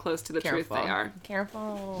then how close to the truth they are.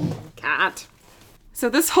 Careful. Cat. So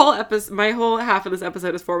this whole episode, my whole half of this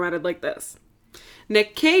episode is formatted like this.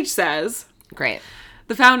 Nick Cage says... Great.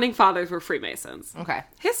 The founding fathers were Freemasons. Okay.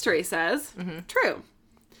 History says, true.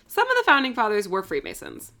 Some of the founding fathers were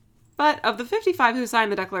Freemasons. But of the 55 who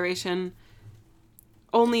signed the Declaration,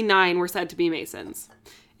 only 9 were said to be Masons,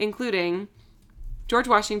 including George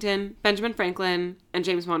Washington, Benjamin Franklin, and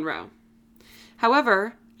James Monroe.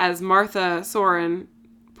 However, as Martha Soren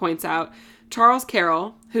points out, Charles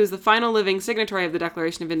Carroll, who's the final living signatory of the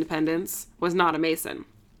Declaration of Independence, was not a Mason.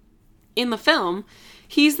 In the film,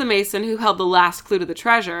 he's the Mason who held the last clue to the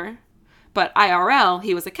treasure, but IRL,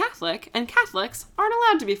 he was a Catholic, and Catholics aren't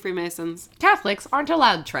allowed to be Freemasons. Catholics aren't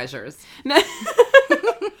allowed treasures.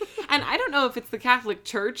 And I don't know if it's the Catholic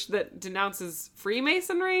Church that denounces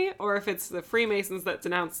Freemasonry or if it's the Freemasons that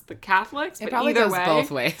denounce the Catholics. It but probably either goes way,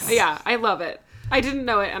 both ways. Yeah, I love it. I didn't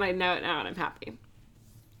know it, and I know it now, and I'm happy.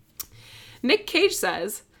 Nick Cage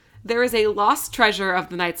says, there is a lost treasure of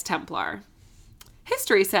the Knights Templar.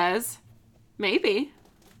 History says, maybe.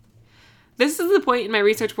 This is the point in my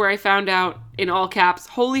research where I found out, in all caps,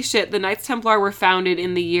 holy shit, the Knights Templar were founded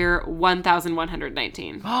in the year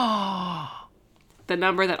 1119. The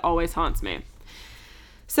number that always haunts me.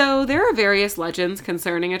 So there are various legends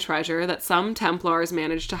concerning a treasure that some Templars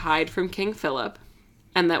managed to hide from King Philip,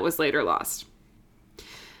 and that was later lost.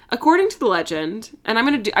 According to the legend, and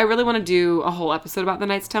I really want to do a whole episode about the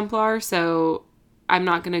Knights Templar, so I'm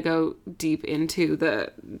not going to go deep into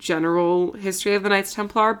the general history of the Knights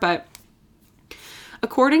Templar, but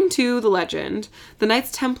according to the legend, the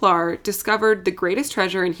Knights Templar discovered the greatest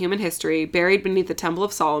treasure in human history buried beneath the Temple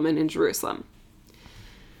of Solomon in Jerusalem.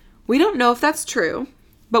 We don't know if that's true,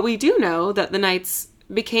 but we do know that the Knights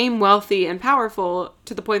became wealthy and powerful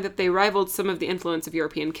to the point that they rivaled some of the influence of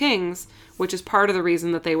European kings, which is part of the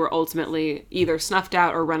reason that they were ultimately either snuffed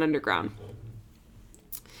out or run underground.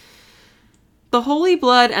 The Holy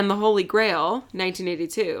Blood and the Holy Grail,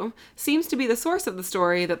 1982, seems to be the source of the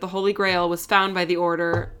story that the Holy Grail was found by the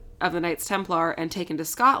Order of the Knights Templar and taken to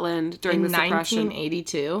Scotland during the suppression.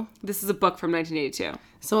 1982? This is a book from 1982.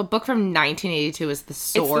 So a book from 1982 is the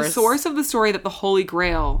source? It's the source of the story that the Holy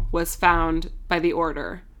Grail was found by the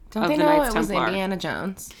Order Don't of they the know Knights it was Templar. Indiana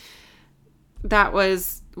Jones? That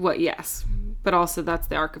was, yes. But also that's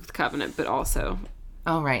the Ark of the Covenant, but also...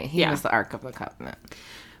 Oh, right. He Yeah. was the Ark of the Covenant.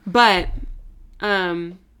 But,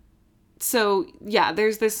 so, yeah,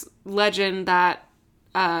 there's this legend that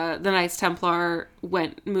the Knights Templar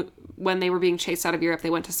when they were being chased out of Europe, they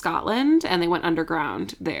went to Scotland and they went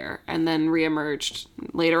underground there and then reemerged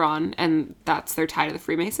later on, and that's their tie to the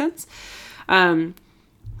Freemasons. But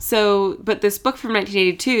this book from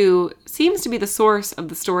 1982 seems to be the source of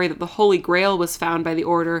the story that the Holy Grail was found by the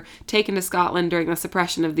Order, taken to Scotland during the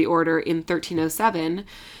suppression of the Order in 1307,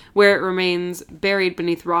 where it remains buried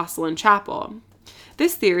beneath Rosslyn Chapel.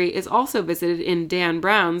 This theory is also visited in Dan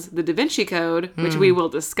Brown's The Da Vinci Code, which we will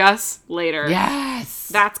discuss later. Yes!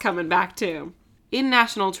 That's coming back too. In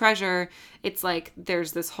National Treasure, it's like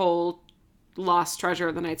there's this whole lost treasure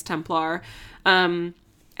of the Knights Templar. And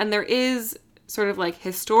there is sort of like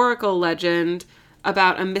historical legend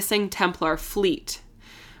about a missing Templar fleet,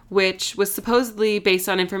 which was supposedly based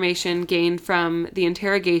on information gained from the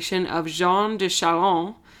interrogation of Jean de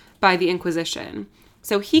Chalon by the Inquisition.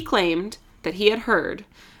 So he claimed that he had heard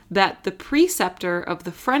that the preceptor of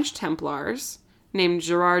the French Templars, named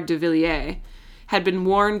Gerard de Villiers, had been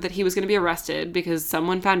warned that he was going to be arrested because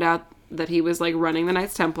someone found out that he was like running the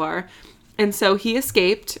Knights Templar. And so he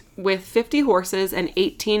escaped with 50 horses and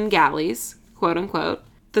 18 galleys, quote unquote.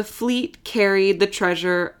 The fleet carried the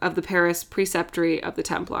treasure of the Paris preceptory of the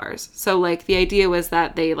Templars. So like the idea was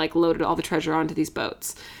that they like loaded all the treasure onto these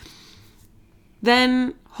boats.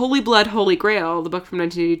 Then Holy Blood, Holy Grail, the book from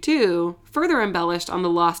 1982, further embellished on the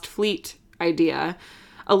lost fleet idea,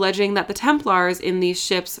 alleging that the Templars in these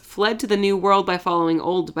ships fled to the New World by following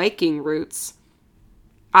old Viking routes,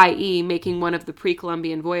 i.e. making one of the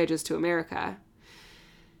pre-Columbian voyages to America.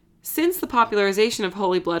 Since the popularization of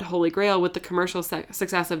Holy Blood, Holy Grail with the commercial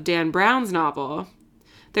success of Dan Brown's novel,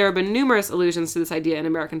 there have been numerous allusions to this idea in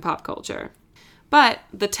American pop culture. But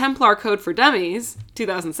the Templar Code for Dummies,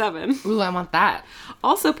 2007, Ooh, I want that.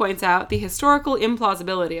 also points out the historical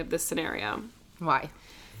implausibility of this scenario. Why?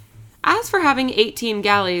 As for having 18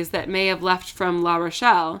 galleys that may have left from La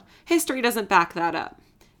Rochelle, history doesn't back that up.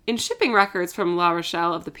 In shipping records from La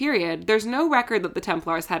Rochelle of the period, there's no record that the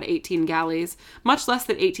Templars had 18 galleys, much less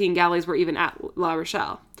that 18 galleys were even at La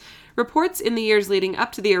Rochelle. Reports in the years leading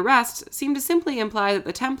up to the arrest seem to simply imply that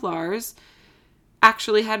the Templars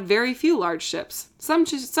actually had very few large ships. Some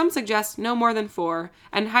suggest no more than 4,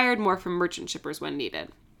 and hired more from merchant shippers when needed.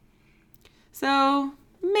 So,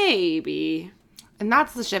 maybe. And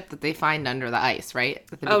that's the ship that they find under the ice, right? At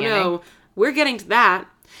the beginning. No, we're getting to that.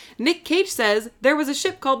 Nick Cage says there was a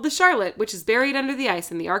ship called the Charlotte, which is buried under the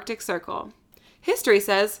ice in the Arctic Circle. History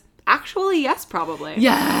says, actually, yes, probably.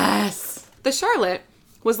 Yes! The Charlotte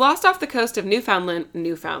was lost off the coast of Newfoundland in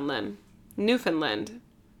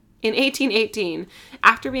 1818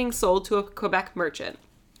 after being sold to a Quebec merchant.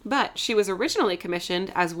 But she was originally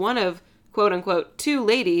commissioned as one of, quote-unquote, 2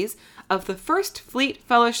 ladies of the First Fleet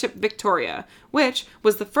Fellowship Victoria, which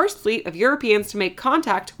was the first fleet of Europeans to make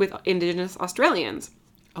contact with Indigenous Australians.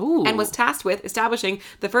 Ooh. And was tasked with establishing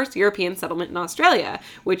the first European settlement in Australia,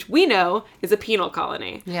 which we know is a penal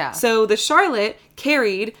colony. Yeah. So the Charlotte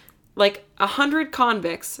carried like 100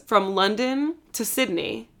 convicts from London to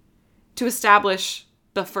Sydney to establish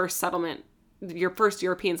the first settlement, your first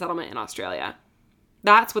European settlement in Australia.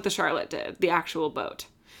 That's what the Charlotte did, the actual boat.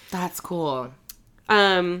 That's cool.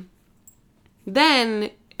 Then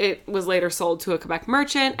it was later sold to a Quebec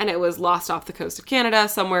merchant, and it was lost off the coast of Canada,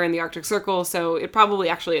 somewhere in the Arctic Circle, so it probably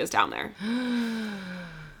actually is down there.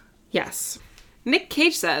 Yes. Nick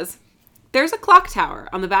Cage says, there's a clock tower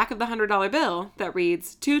on the back of the $100 bill that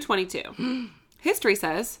reads 222. History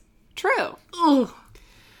says, true. Ooh.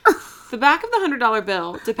 The back of the $100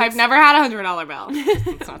 bill depicts... I've never had a $100 bill.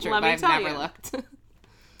 It's not true, Let but me I've tell never you. looked.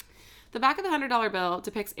 The back of the $100 bill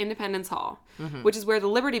depicts Independence Hall, which is where the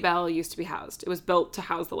Liberty Bell used to be housed. It was built to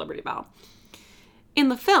house the Liberty Bell. In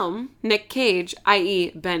the film, Nick Cage,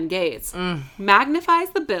 i.e. Ben Gates, magnifies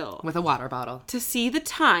the bill With a water bottle. to see the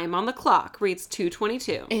time on the clock reads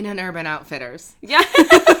 2:22. In an Urban Outfitters. Yeah.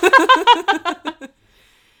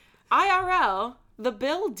 IRL, the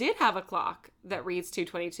bill did have a clock that reads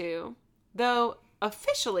 2:22, though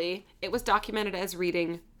officially it was documented as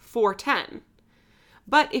reading 4:10.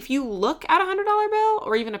 But if you look at a $100 bill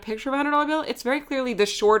or even a picture of a $100 bill, it's very clearly the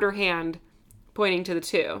shorter hand pointing to the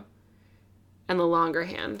 2 and the longer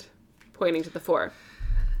hand pointing to the 4.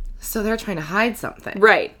 So they're trying to hide something.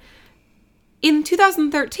 Right. In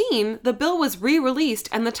 2013, the bill was re-released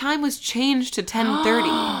and the time was changed to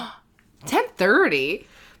 10:30. 10:30?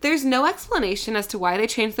 There's no explanation as to why they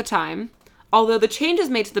changed the time, although the changes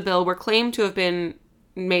made to the bill were claimed to have been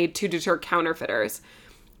made to deter counterfeiters.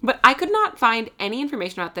 But I could not find any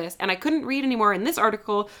information about this, and I couldn't read any more about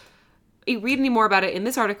it in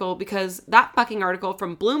this article because that fucking article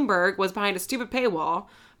from Bloomberg was behind a stupid paywall.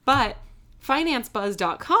 But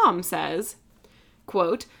FinanceBuzz.com says,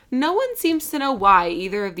 quote, no one seems to know why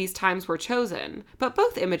either of these times were chosen, but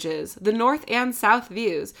both images, the north and south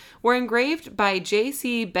views, were engraved by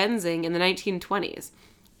J.C. Benzing in the 1920s.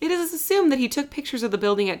 It is assumed that he took pictures of the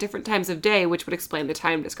building at different times of day, which would explain the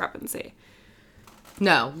time discrepancy.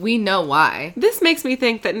 No, we know why. This makes me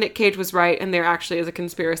think that Nick Cage was right and there actually is a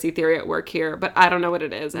conspiracy theory at work here, but I don't know what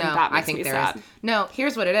it is, and that makes me sad. No,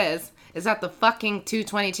 here's what it is that the fucking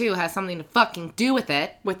 222 has something to fucking do with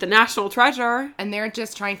it. With the national treasure. And they're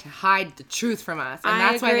just trying to hide the truth from us. And I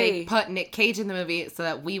that's agree. why they put Nick Cage in the movie so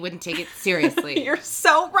that we wouldn't take it seriously. You're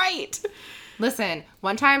so right. Listen,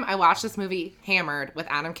 one time I watched this movie, Hammered, with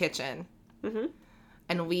Adam Kitchen. Mm-hmm.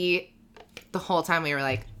 And the whole time we were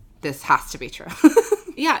like, this has to be true.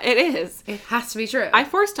 Yeah, it is. It has to be true. I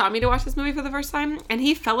forced Tommy to watch this movie for the first time, and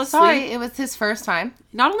he fell asleep. Sorry, it was his first time.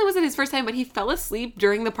 Not only was it his first time, but he fell asleep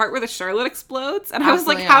during the part where the Charlotte explodes. And I was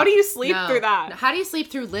Absolutely like, how not. do you sleep No. through that? How do you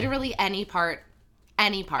sleep through literally any part?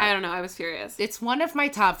 Any part. I don't know. I was furious. It's one of my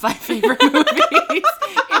top 5 favorite movies.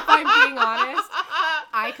 If I'm being honest,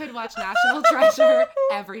 I could watch National Treasure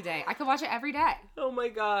every day. I could watch it every day. Oh my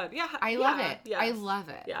God. Yeah. I love it. Yes. I love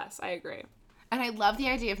it. Yes, I agree. And I love the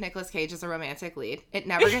idea of Nicolas Cage as a romantic lead. It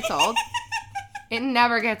never gets old. It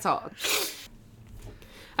never gets old.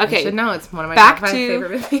 Okay. I should know it's one of my top 5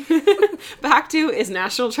 favorite movies. Back to, is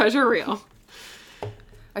National Treasure real?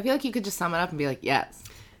 I feel like you could just sum it up and be like, yes.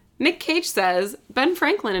 Nick Cage says Ben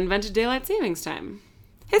Franklin invented daylight savings time.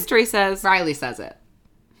 History says Riley says it.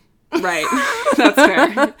 Right. That's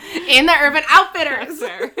fair. In the Urban Outfitters.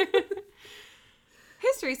 That's fair.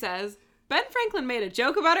 History says Ben Franklin made a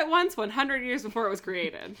joke about it once 100 years before it was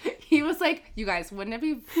created. He was like, you guys, wouldn't it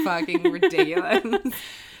be fucking ridiculous?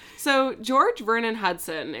 So George Vernon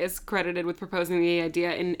Hudson is credited with proposing the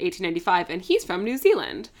idea in 1895, and he's from New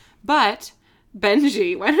Zealand. But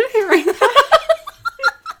Benji, why did I write that?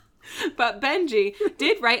 But Benji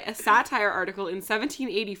did write a satire article in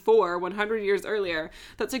 1784, 100 years earlier,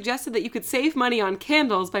 that suggested that you could save money on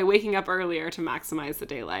candles by waking up earlier to maximize the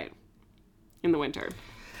daylight in the winter.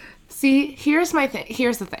 See, here's the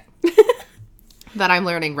thing that I'm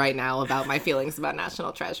learning right now about my feelings about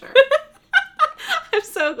National Treasure. I'm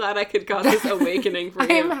so glad I could cause this awakening for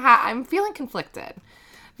you. I'm feeling conflicted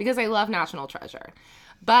because I love National Treasure.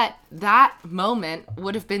 But that moment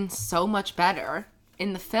would have been so much better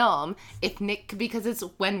in the film if because it's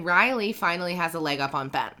when Riley finally has a leg up on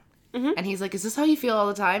Ben. Mm-hmm. And he's like, is this how you feel all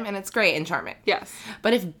the time? And it's great and charming. Yes.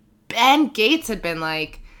 But if Ben Gates had been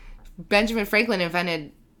like, Benjamin Franklin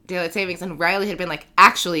invented daylight savings, and Riley had been like,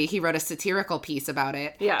 actually, he wrote a satirical piece about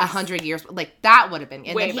it 100 years, like, that would have been,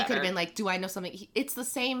 and way then he better. could have been like, do I know something? It's the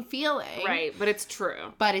same feeling. Right, but it's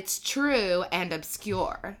true. But it's true and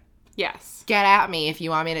obscure. Yes. Get at me if you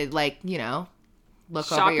want me to, like, you know, look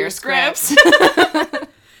Shop over your scripts.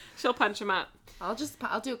 She'll punch him up. I'll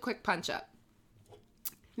do a quick punch up.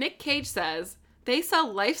 Nick Cage says they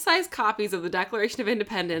sell life-size copies of the Declaration of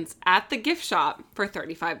Independence at the gift shop for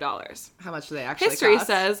 $35. How much do they actually History cost?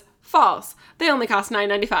 says false. They only cost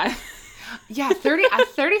 $9.95. Yeah,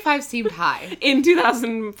 35 seemed high. In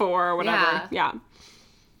 2004 or whatever. Yeah.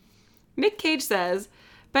 Nick Cage says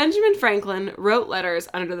Benjamin Franklin wrote letters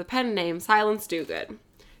under the pen name Silence Dogood.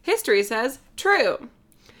 History says true.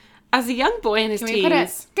 As a young boy in his teens... Can we put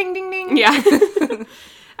it? Ding, ding, ding. Yeah.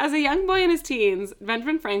 As a young boy in his teens,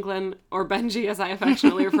 Benjamin Franklin, or Benji as I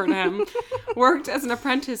affectionately refer to him, worked as an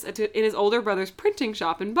apprentice in his older brother's printing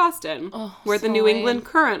shop in Boston, where the New England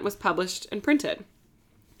Courant was published and printed.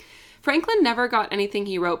 Franklin never got anything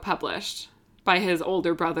he wrote published by his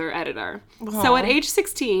older brother editor. Aww. So at age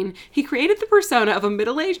 16, he created the persona of a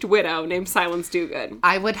middle-aged widow named Silence Dogood.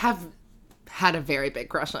 I would have had a very big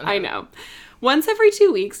crush on him. I know. Once every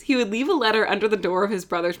 2 weeks, he would leave a letter under the door of his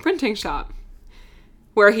brother's printing shop,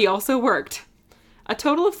 where he also worked. A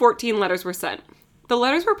total of 14 letters were sent. The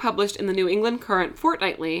letters were published in the New England Courant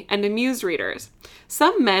fortnightly and amused readers.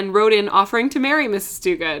 Some men wrote in offering to marry Miss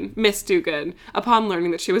Dogood, upon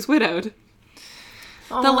learning that she was widowed.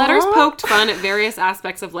 Aww. The letters poked fun at various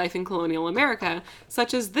aspects of life in colonial America,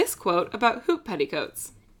 such as this quote about hoop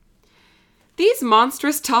petticoats. These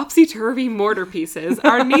monstrous topsy-turvy mortar pieces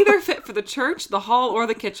are neither fit for the church, the hall, or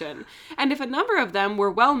the kitchen, and if a number of them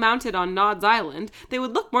were well mounted on Nod's Island, they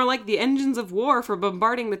would look more like the engines of war for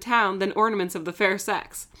bombarding the town than ornaments of the fair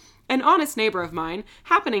sex. An honest neighbor of mine,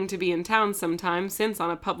 happening to be in town sometime since on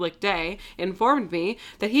a public day, informed me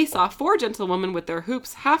that he saw 4 gentlewomen with their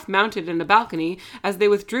hoops half mounted in a balcony as they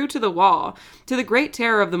withdrew to the wall, to the great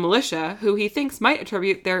terror of the militia, who he thinks might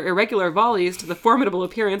attribute their irregular volleys to the formidable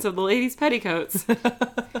appearance of the ladies' petticoats.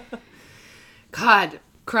 God,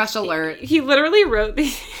 crush alert. He literally wrote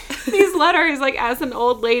these letters like as an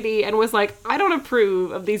old lady and was like, I don't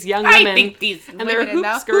approve of these young women. I think these and their hoop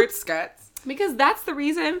skirts. Because that's the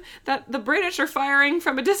reason that the British are firing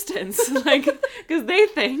from a distance. Like, because they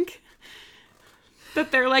think that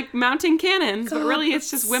they're, like, mounting cannons. But really, it's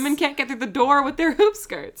just women can't get through the door with their hoop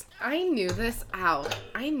skirts. I knew this out.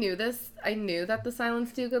 I knew that the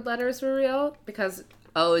Silence Dogood letters were real. Because,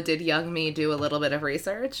 did young me do a little bit of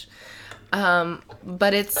research?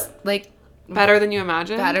 But it's, like... Better than you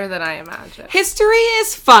imagine? Better than I imagine. History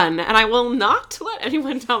is fun, and I will not let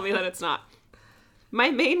anyone tell me that it's not. My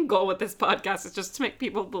main goal with this podcast is just to make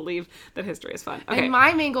people believe that history is fun. Okay. And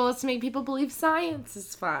my main goal is to make people believe science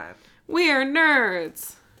is fun. We're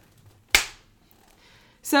nerds.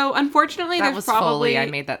 So, unfortunately, I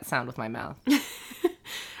made that sound with my mouth.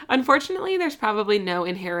 Unfortunately, there's probably no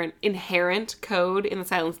inherent code in the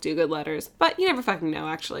Silence Dogood letters, but you never fucking know,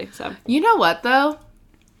 actually. So, you know what, though?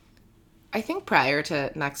 I think prior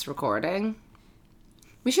to next recording,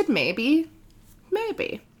 we should maybe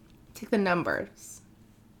take the numbers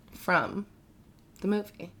from the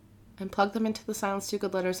movie and plug them into the Silence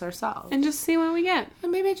Dogood letters ourselves. And just see what we get.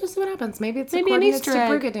 And maybe just see what happens. Maybe it's an Easter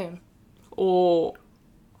egg. Brigadoon. Oh.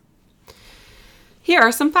 Here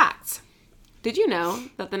are some facts. Did you know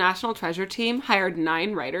that the National Treasure team hired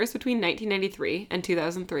 9 writers between 1993 and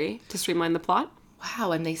 2003 to streamline the plot?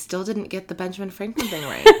 Wow, and they still didn't get the Benjamin Franklin thing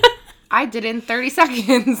right. I did it in 30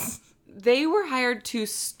 seconds. They were hired to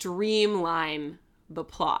streamline the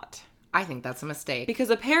plot. I think that's a mistake. Because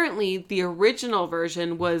apparently the original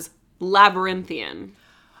version was labyrinthian.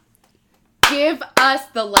 Give us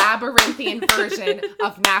the labyrinthian version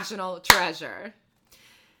of National Treasure.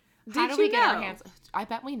 How do we get our hands? I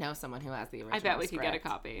bet we know someone who has the original. I bet we could get a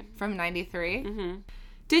copy. From 93? Mm-hmm.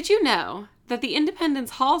 Did you know that the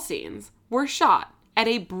Independence Hall scenes were shot at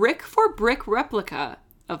a brick-for-brick replica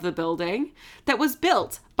of the building that was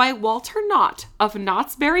built by Walter Knott of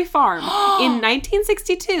Knott's Berry Farm in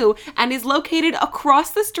 1962 and is located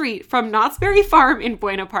across the street from Knott's Berry Farm in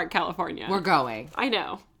Buena Park, California? We're going. I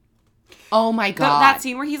know. Oh my God. That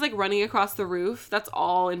scene where he's like running across the roof, that's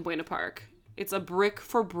all in Buena Park. It's a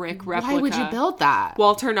brick-for-brick replica. Why would you build that?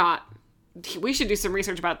 Walter Knott. We should do some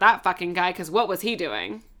research about that fucking guy, because what was he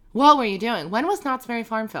doing? What were you doing? When was Knott's Berry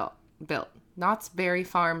Farm built? Knott's Berry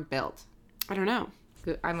Farm built? I don't know.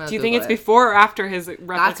 Do you think it's before or after his replica?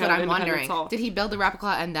 That's what I'm of wondering. Hall? Did he build the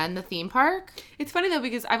replica and then the theme park? It's funny, though,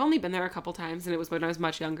 because I've only been there a couple times, and it was when I was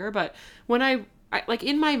much younger, but when I like,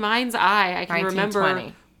 in my mind's eye, I can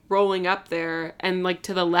remember rolling up there and, like,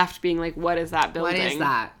 to the left being like, what is that building? What is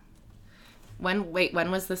that? When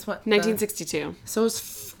was this one? 1962. So it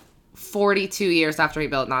was 42 years after he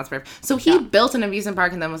built Knott's Berry. So he built an amusement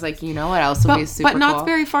park and then was like, you know what else would be super cool? But Knott's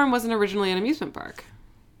Berry Farm wasn't originally an amusement park.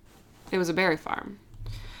 It was a berry farm.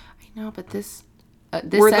 I know, but this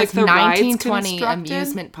Were, says like, the rides 1920 constructed?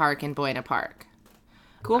 amusement park in Buena Park.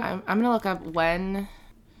 Cool. I'm going to look up when...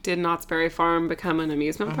 Did Knott's Berry Farm become an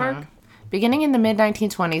amusement park? Beginning in the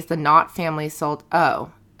mid-1920s, the Knott family sold...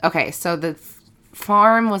 Oh, okay, so the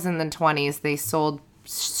farm was in the 20s. They sold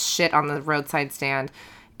shit on the roadside stand.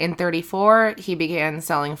 In 1934, he began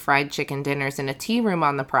selling fried chicken dinners in a tea room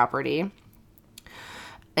on the property.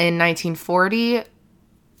 In 1940,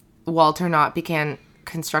 Walter Knott began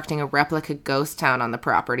constructing a replica ghost town on the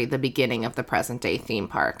property, the beginning of the present-day theme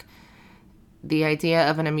park. The idea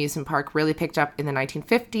of an amusement park really picked up in the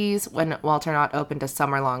 1950s when Walter Knott opened a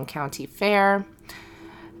summer-long county fair.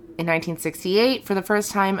 In 1968, for the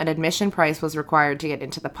first time, an admission price was required to get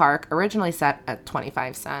into the park, originally set at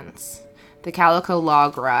 25 cents. The Calico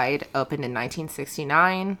Log Ride opened in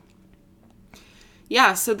 1969.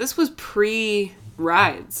 Yeah, so this was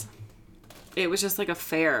pre-rides. It was just like a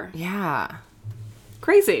fair. Yeah.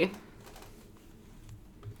 Crazy.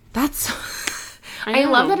 That's... I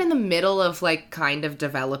love that in the middle of, like, kind of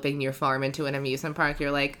developing your farm into an amusement park,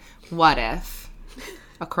 you're like, what if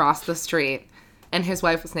across the street, and his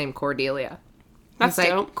wife was named Cordelia. That's like,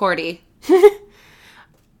 dope. Cordy.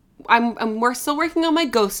 We're still working on my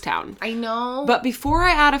ghost town. I know. But before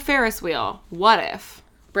I add a Ferris wheel, what if?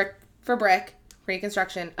 Brick for brick,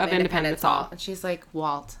 reconstruction of Independence Hall. And she's like,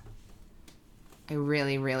 Walt, I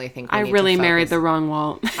really, really think we need to married the wrong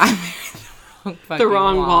Walt. I married the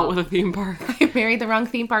wrong Walt with a theme park. I married the wrong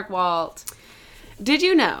theme park Walt. Did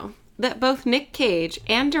you know that both Nick Cage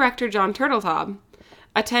and director John Turteltaub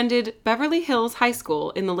attended Beverly Hills High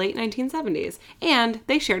School in the late 1970s, and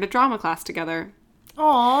they shared a drama class together?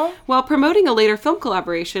 Aww. While promoting a later film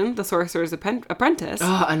collaboration, The Sorcerer's Apprentice,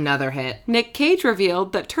 another hit, Nick Cage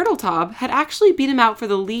revealed that Turteltaub had actually beat him out for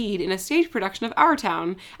the lead in a stage production of Our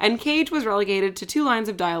Town, and Cage was relegated to 2 lines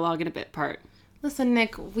of dialogue and a bit part. Listen,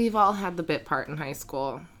 Nick, we've all had the bit part in high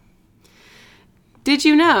school. Did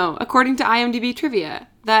you know, according to IMDb trivia,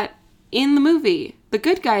 that in the movie, the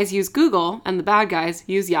good guys use Google and the bad guys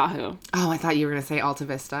use Yahoo? Oh, I thought you were going to say Alta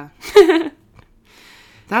Vista.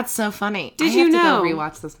 That's so funny. Did you know go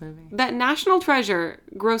rewatch this movie? That National Treasure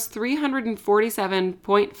grossed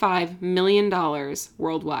 $347.5 million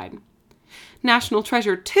worldwide? National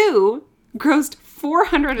Treasure 2 grossed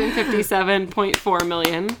 $457.4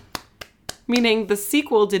 million, meaning the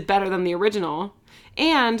sequel did better than the original,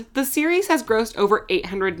 and the series has grossed over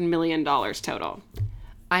 $800 million total.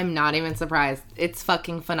 I'm not even surprised. It's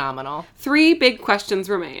fucking phenomenal. 3 big questions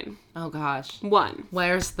remain. Oh, gosh. 1.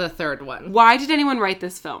 Where's the third one? Why did anyone write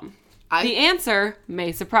this film? The answer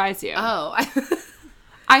may surprise you. Oh.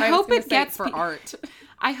 I hope it gets for art.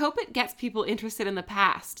 I hope it gets people interested in the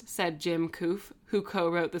past, said Jim Koof, who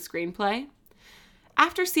co-wrote the screenplay.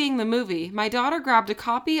 After seeing the movie, my daughter grabbed a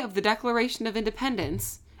copy of the Declaration of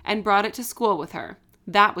Independence and brought it to school with her.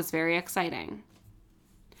 That was very exciting.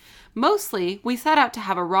 Mostly, we set out to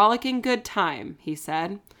have a rollicking good time, he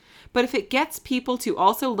said. But if it gets people to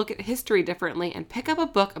also look at history differently and pick up a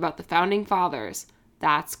book about the Founding Fathers,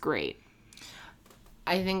 that's great.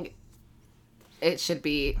 I think it should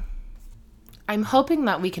be... I'm hoping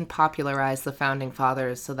that we can popularize the Founding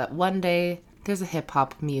Fathers so that one day there's a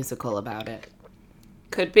hip-hop musical about it.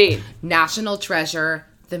 Could be. National Treasure,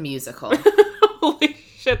 the musical. Holy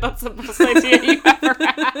shit, that's the best idea you've ever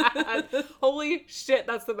had. Holy shit,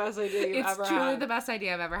 that's the best idea you've ever had. It's truly the best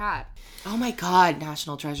idea I've ever had. Oh my God,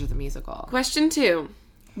 National Treasure, the musical. Question 2.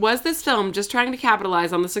 Was this film just trying to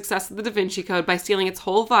capitalize on the success of the Da Vinci Code by stealing its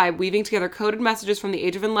whole vibe, weaving together coded messages from the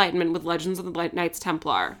Age of Enlightenment with Legends of the Knights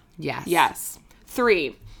Templar? Yes. Yes.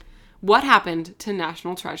 3. What happened to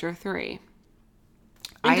National Treasure 3?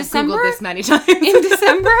 I have Googled this many times. In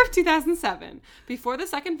December of 2007, before the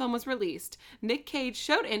second film was released, Nick Cage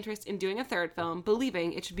showed interest in doing a third film,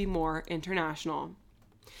 believing it should be more international.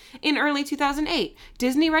 In early 2008,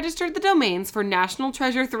 Disney registered the domains for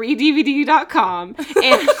NationalTreasure3DVD.com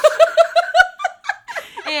and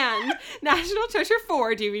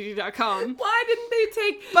NationalTreasure4DVD.com. Why didn't they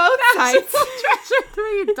take both sites?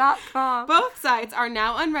 NationalTreasure3.com. Both sites are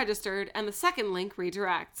now unregistered, and the second link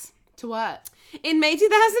redirects. To what? In May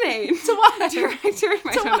 2008. To what?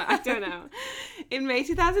 I don't know. In May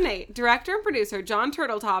 2008, director and producer John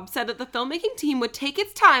Turteltaub said that the filmmaking team would take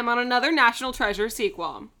its time on another National Treasure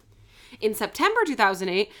sequel. In September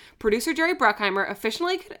 2008, producer Jerry Bruckheimer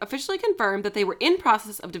officially confirmed that they were in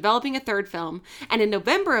process of developing a third film, and in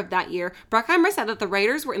November of that year, Bruckheimer said that the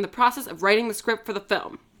writers were in the process of writing the script for the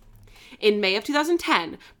film. In May of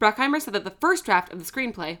 2010, Bruckheimer said that the first draft of the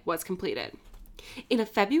screenplay was completed. In a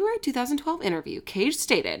February 2012 interview, Cage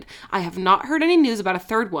stated, "I have not heard any news about a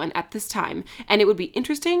third one at this time, and it would be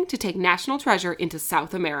interesting to take National Treasure into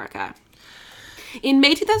South America." In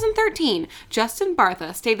May 2013, Justin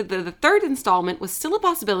Bartha stated that the third installment was still a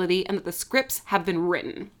possibility and that the scripts have been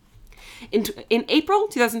written. In April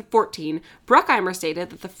 2014, Bruckheimer stated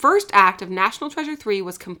that the first act of National Treasure 3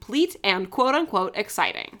 was complete and quote-unquote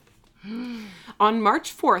exciting. On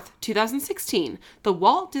March 4th, 2016, the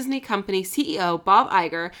Walt Disney Company CEO Bob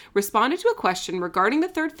Iger responded to a question regarding the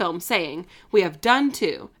third film saying, "We have done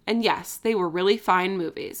two, and yes, they were really fine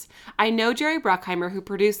movies. I know Jerry Bruckheimer, who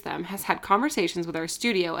produced them, has had conversations with our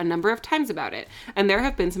studio a number of times about it, and there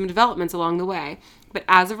have been some developments along the way. But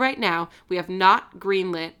as of right now, we have not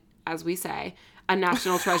greenlit, as we say, a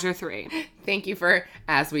National Treasure 3. Thank you for,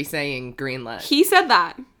 as we say, in greenlit. He said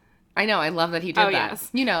that. I know, I love that he did that. Yes.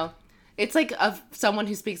 You know, it's like someone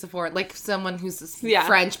who speaks a foreign, like someone who's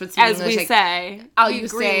French but speaks as English. We like, say. Oh, you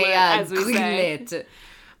say as we greenlit. say.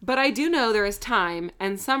 But I do know there is time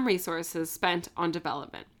and some resources spent on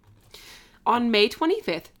development. On May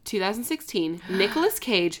 25th, 2016, Nicolas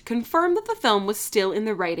Cage confirmed that the film was still in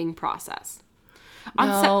the writing process.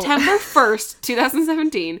 On September 1st,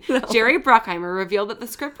 2017, Jerry Bruckheimer revealed that the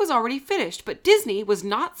script was already finished, but Disney was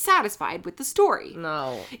not satisfied with the story.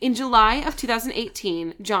 No. In July of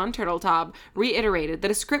 2018, John Turteltaub reiterated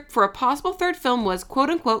that a script for a possible third film was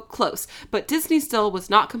quote-unquote close, but Disney still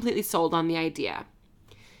was not completely sold on the idea.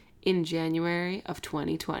 In January of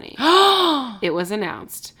 2020, it was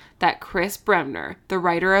announced that Chris Bremner, the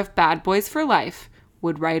writer of Bad Boys for Life,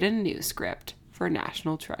 would write a new script for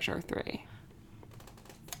National Treasure 3.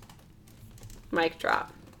 Mic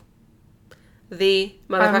drop. The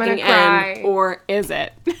motherfucking end, or is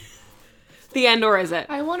it? The end, or is it?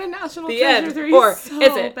 I want a National the Treasure end, 3 or so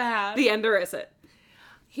is it? bad. The end, or is it?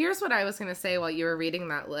 Here's what I was going to say while you were reading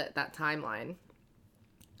that timeline.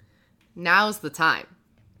 Now's the time.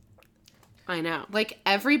 I know. Like,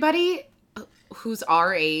 everybody who's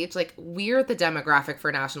our age, like, we're the demographic for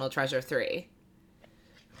National Treasure 3.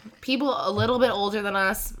 People a little bit older than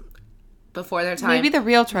us, before their time. Maybe the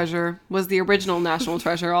real treasure was the original National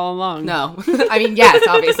Treasure all along. No. I mean, yes,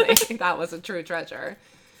 obviously. That was a true treasure.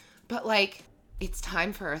 But, like, it's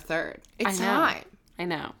time for a third. It's time. I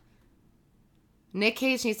know. Nick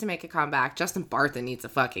Cage needs to make a comeback. Justin Bartha needs a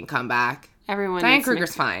fucking comeback. Everyone Diane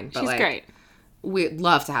Kruger's fine. But she's like, great. We'd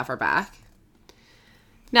love to have her back.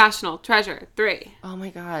 National Treasure 3. Oh,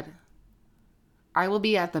 my God. I will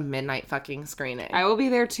be at the midnight fucking screening. I will be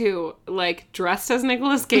there too, like dressed as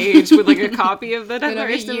Nicolas Cage with like a copy of the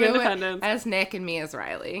Declaration of Independence. As Nick and me as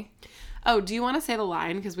Riley. Oh, do you want to say the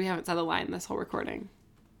line? Because we haven't said the line this whole recording.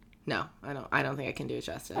 No, I don't think I can do it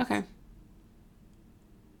justice. Okay.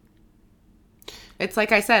 It's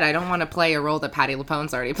like I said, I don't want to play a role that Patti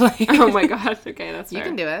LuPone's already played. Oh my God. Okay, that's fair. You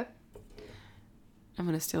can do it. I'm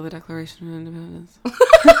going to steal the Declaration of Independence.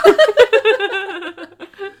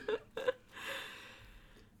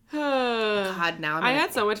 God, now I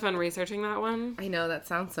had so much fun researching that one. I know, that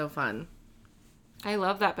sounds so fun. I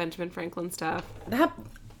love that Benjamin Franklin stuff. I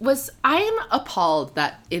am appalled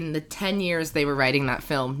that in the 10 years they were writing that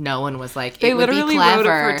film, no one was like, they literally wrote it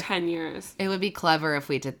for 10 years. It would be clever if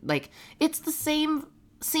we did, like, it's the same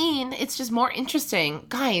scene, it's just more interesting.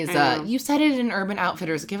 Guys, you said it in Urban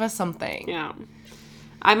Outfitters, give us something. Yeah.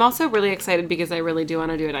 I'm also really excited because I really do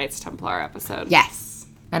want to do a Knights Templar episode. Yes.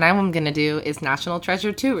 And I'm going to do is National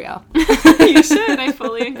Treasure 2 real? You should. I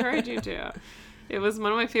fully encourage you to. It was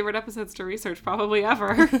one of my favorite episodes to research probably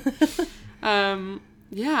ever.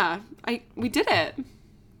 Yeah. We did it.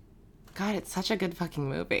 God, it's such a good fucking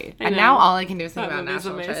movie. And now all I can do is think about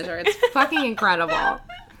National Treasure. It's fucking incredible.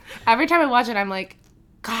 Every time I watch it, I'm like,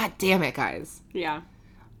 God damn it, guys. Yeah.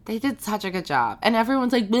 They did such a good job. And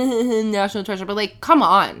everyone's like, National Treasure. But, like, come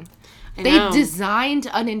on. They designed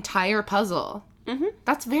an entire puzzle. Mm-hmm.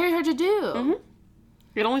 That's very hard to do. Mm-hmm.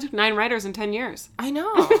 It only took 9 writers in 10 years. I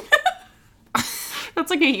know. That's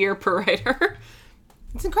like a year per writer.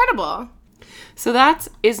 It's incredible. So that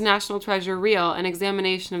is National Treasure Real, an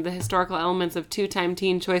examination of the historical elements of 2-time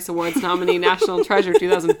Teen Choice Awards nominee National Treasure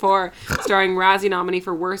 2004, starring Razzie nominee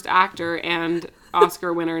for Worst Actor and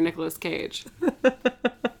Oscar winner Nicolas Cage.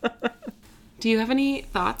 Do you have any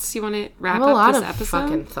thoughts you want to wrap up this episode? I have a lot of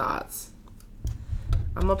fucking thoughts.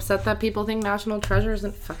 I'm upset that people think National Treasure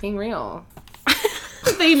isn't fucking real.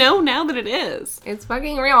 They know now that it is. It's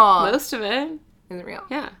fucking real. Most of it. Is it real?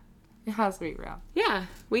 Yeah. It has to be real. Yeah.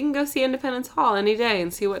 We can go see Independence Hall any day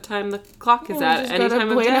and see what time the clock is at any time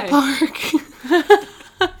of day. Park.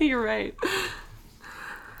 You're right.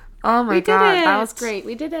 Oh my God. That was great.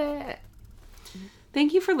 We did it.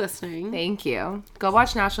 Thank you for listening. Thank you. Go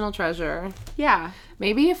watch National Treasure. Yeah.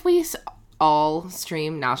 Maybe if we all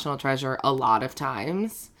stream National Treasure a lot of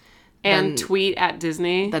times. And tweet at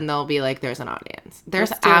Disney. Then they'll be like, there's an audience.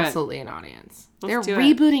 There's absolutely an audience. They're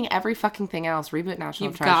rebooting every fucking thing else. Reboot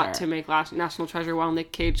National Treasure. You've got to make National Treasure while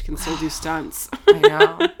Nick Cage can still do stunts.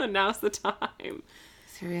 I know. Now's the time.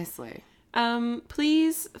 Seriously.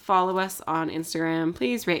 Please follow us on Instagram.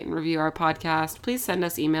 Please rate and review our podcast. Please send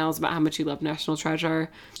us emails about how much you love National Treasure.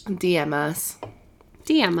 DM us.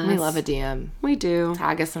 DM us. We love a DM. We do.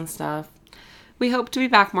 Tag us and stuff. We hope to be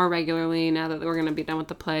back more regularly now that we're going to be done with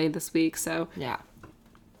the play this week. So yeah.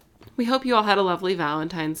 We hope you all had a lovely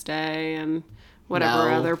Valentine's Day and whatever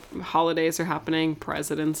other holidays are happening.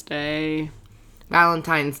 President's Day.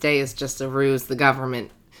 Valentine's Day is just a ruse the government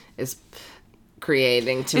is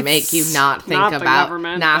creating to make you not think about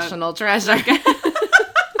National Treasure.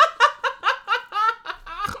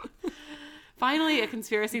 Finally, a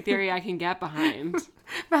conspiracy theory I can get behind.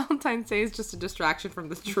 Valentine's Day is just a distraction from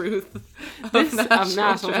the truth of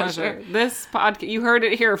National Treasure. This podcast, you heard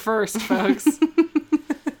it here first, folks.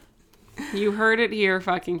 You heard it here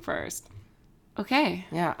fucking first. Okay.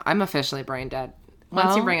 Yeah, I'm officially brain dead.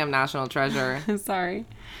 Once you bring up National Treasure. Sorry.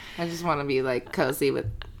 I just want to be like cozy with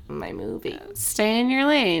my movie. Stay in your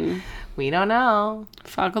lane. We don't know.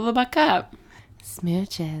 Fuckle the buck up.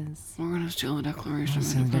 Smooches. We're going to steal the Declaration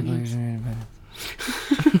of Independence.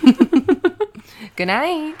 Good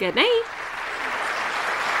night. Good night.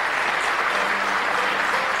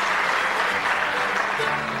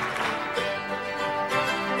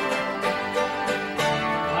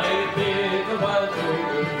 I did the wild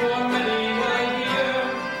toad for many a year,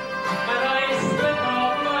 and I spent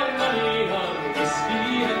all my money on whiskey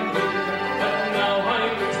and beer. But now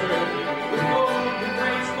I'm returning with golden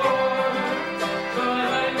great score, but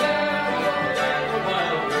I never let the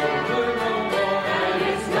wild toad no more. And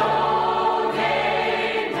it's no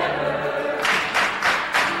nay, never,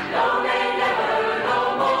 no nay, never, no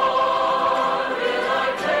more will I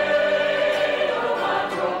play the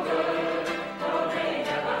wild rover. No nay,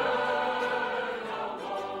 never.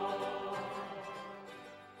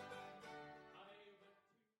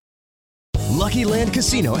 Lucky Land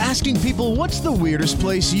Casino, asking people, what's the weirdest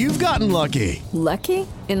place you've gotten lucky? Lucky?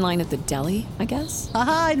 In line at the deli, I guess?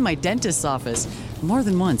 Aha, in my dentist's office. More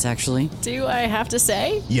than once, actually. Do I have to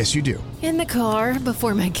say? Yes, you do. In the car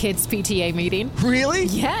before my kids' PTA meeting. Really?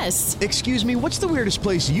 Yes. Excuse me, what's the weirdest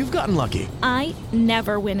place you've gotten lucky? I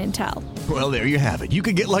never win and tell. Well, there you have it. You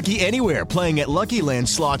can get lucky anywhere, playing at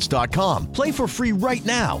LuckyLandSlots.com. Play for free right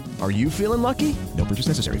now. Are you feeling lucky? No purchase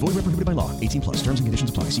necessary. Void where prohibited by law. 18+. Terms and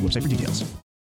conditions apply. See website for details.